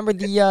about. You remember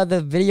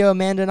the video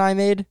Amanda and I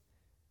made?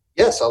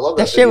 Yes, I love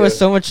that. That shit was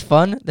so much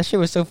fun. That shit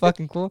was so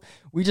fucking cool.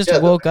 We just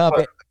woke up.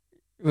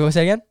 What was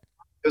that again?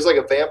 It was like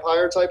a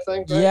vampire type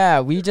thing, right? Yeah,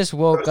 we just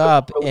woke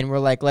up and we're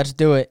like, let's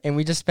do it. And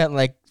we just spent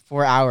like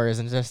 4 hours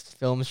and just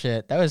filmed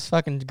shit. That was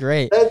fucking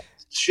great.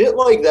 Shit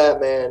like that,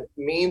 man,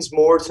 means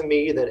more to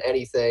me than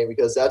anything,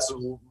 because that's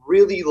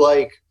really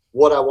like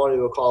what I wanted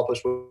to accomplish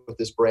with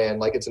this brand.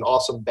 Like it's an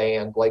awesome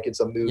band, like it's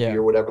a movie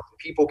or whatever.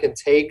 People can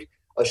take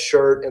a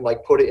shirt and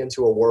like put it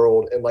into a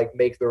world and like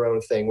make their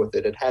own thing with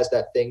it. It has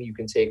that thing you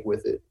can take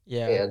with it.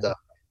 Yeah. And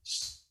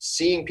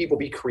seeing people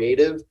be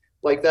creative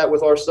like that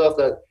with our stuff,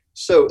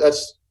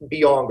 that's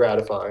beyond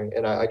gratifying,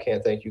 and I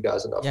can't thank you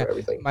guys enough for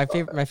everything. My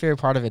favorite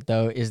part of it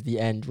though is the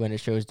end when it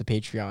shows the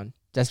Patreon.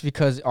 That's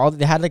because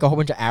they had like a whole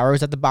bunch of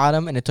arrows at the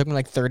bottom, and it took me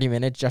like 30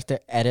 minutes just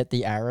to edit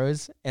the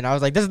arrows, and I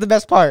was like, this is the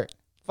best part.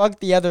 Fuck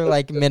the other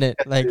like minute.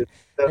 Like it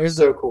was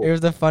so cool. It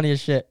was the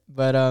funniest shit.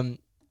 But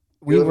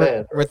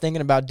we're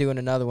thinking about doing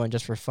another one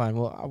just for fun.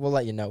 We'll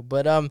let you know.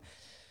 But oh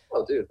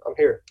dude, I'm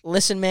here.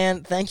 Listen,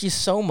 man, thank you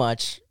so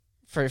much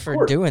for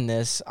doing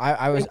this.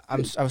 I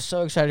was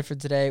so excited for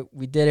today.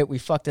 We did it. We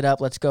fucked it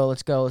up. Let's go.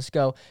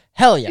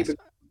 Hell yes.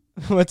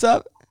 What's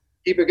up?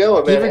 Keep it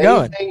going, man. Keep it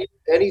going.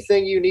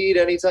 Anything you need,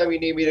 anytime you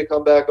need me to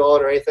come back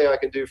on or anything I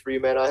can do for you,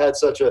 man.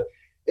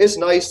 It's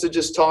nice to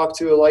just talk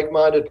to a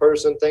like-minded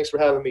person. Thanks for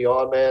having me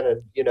on, man.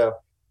 And,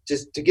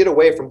 just to get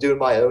away from doing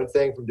my own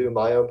thing, from doing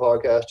my own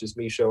podcast, just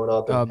me showing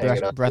up and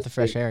hanging out. Breath of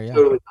fresh air, yeah.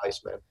 Totally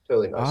nice, man.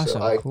 Totally nice.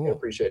 Awesome, so I cool. can't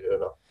appreciate it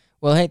enough.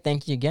 Well, hey,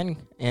 thank you again.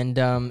 And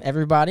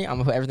everybody, I'm going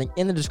to put everything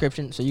in the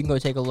description so you can go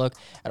take a look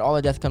at all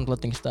the Death Comes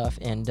Lifting stuff.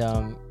 And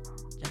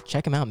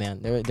check them out,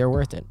 man. They're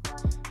worth it.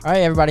 All right,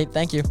 everybody.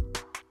 Thank you.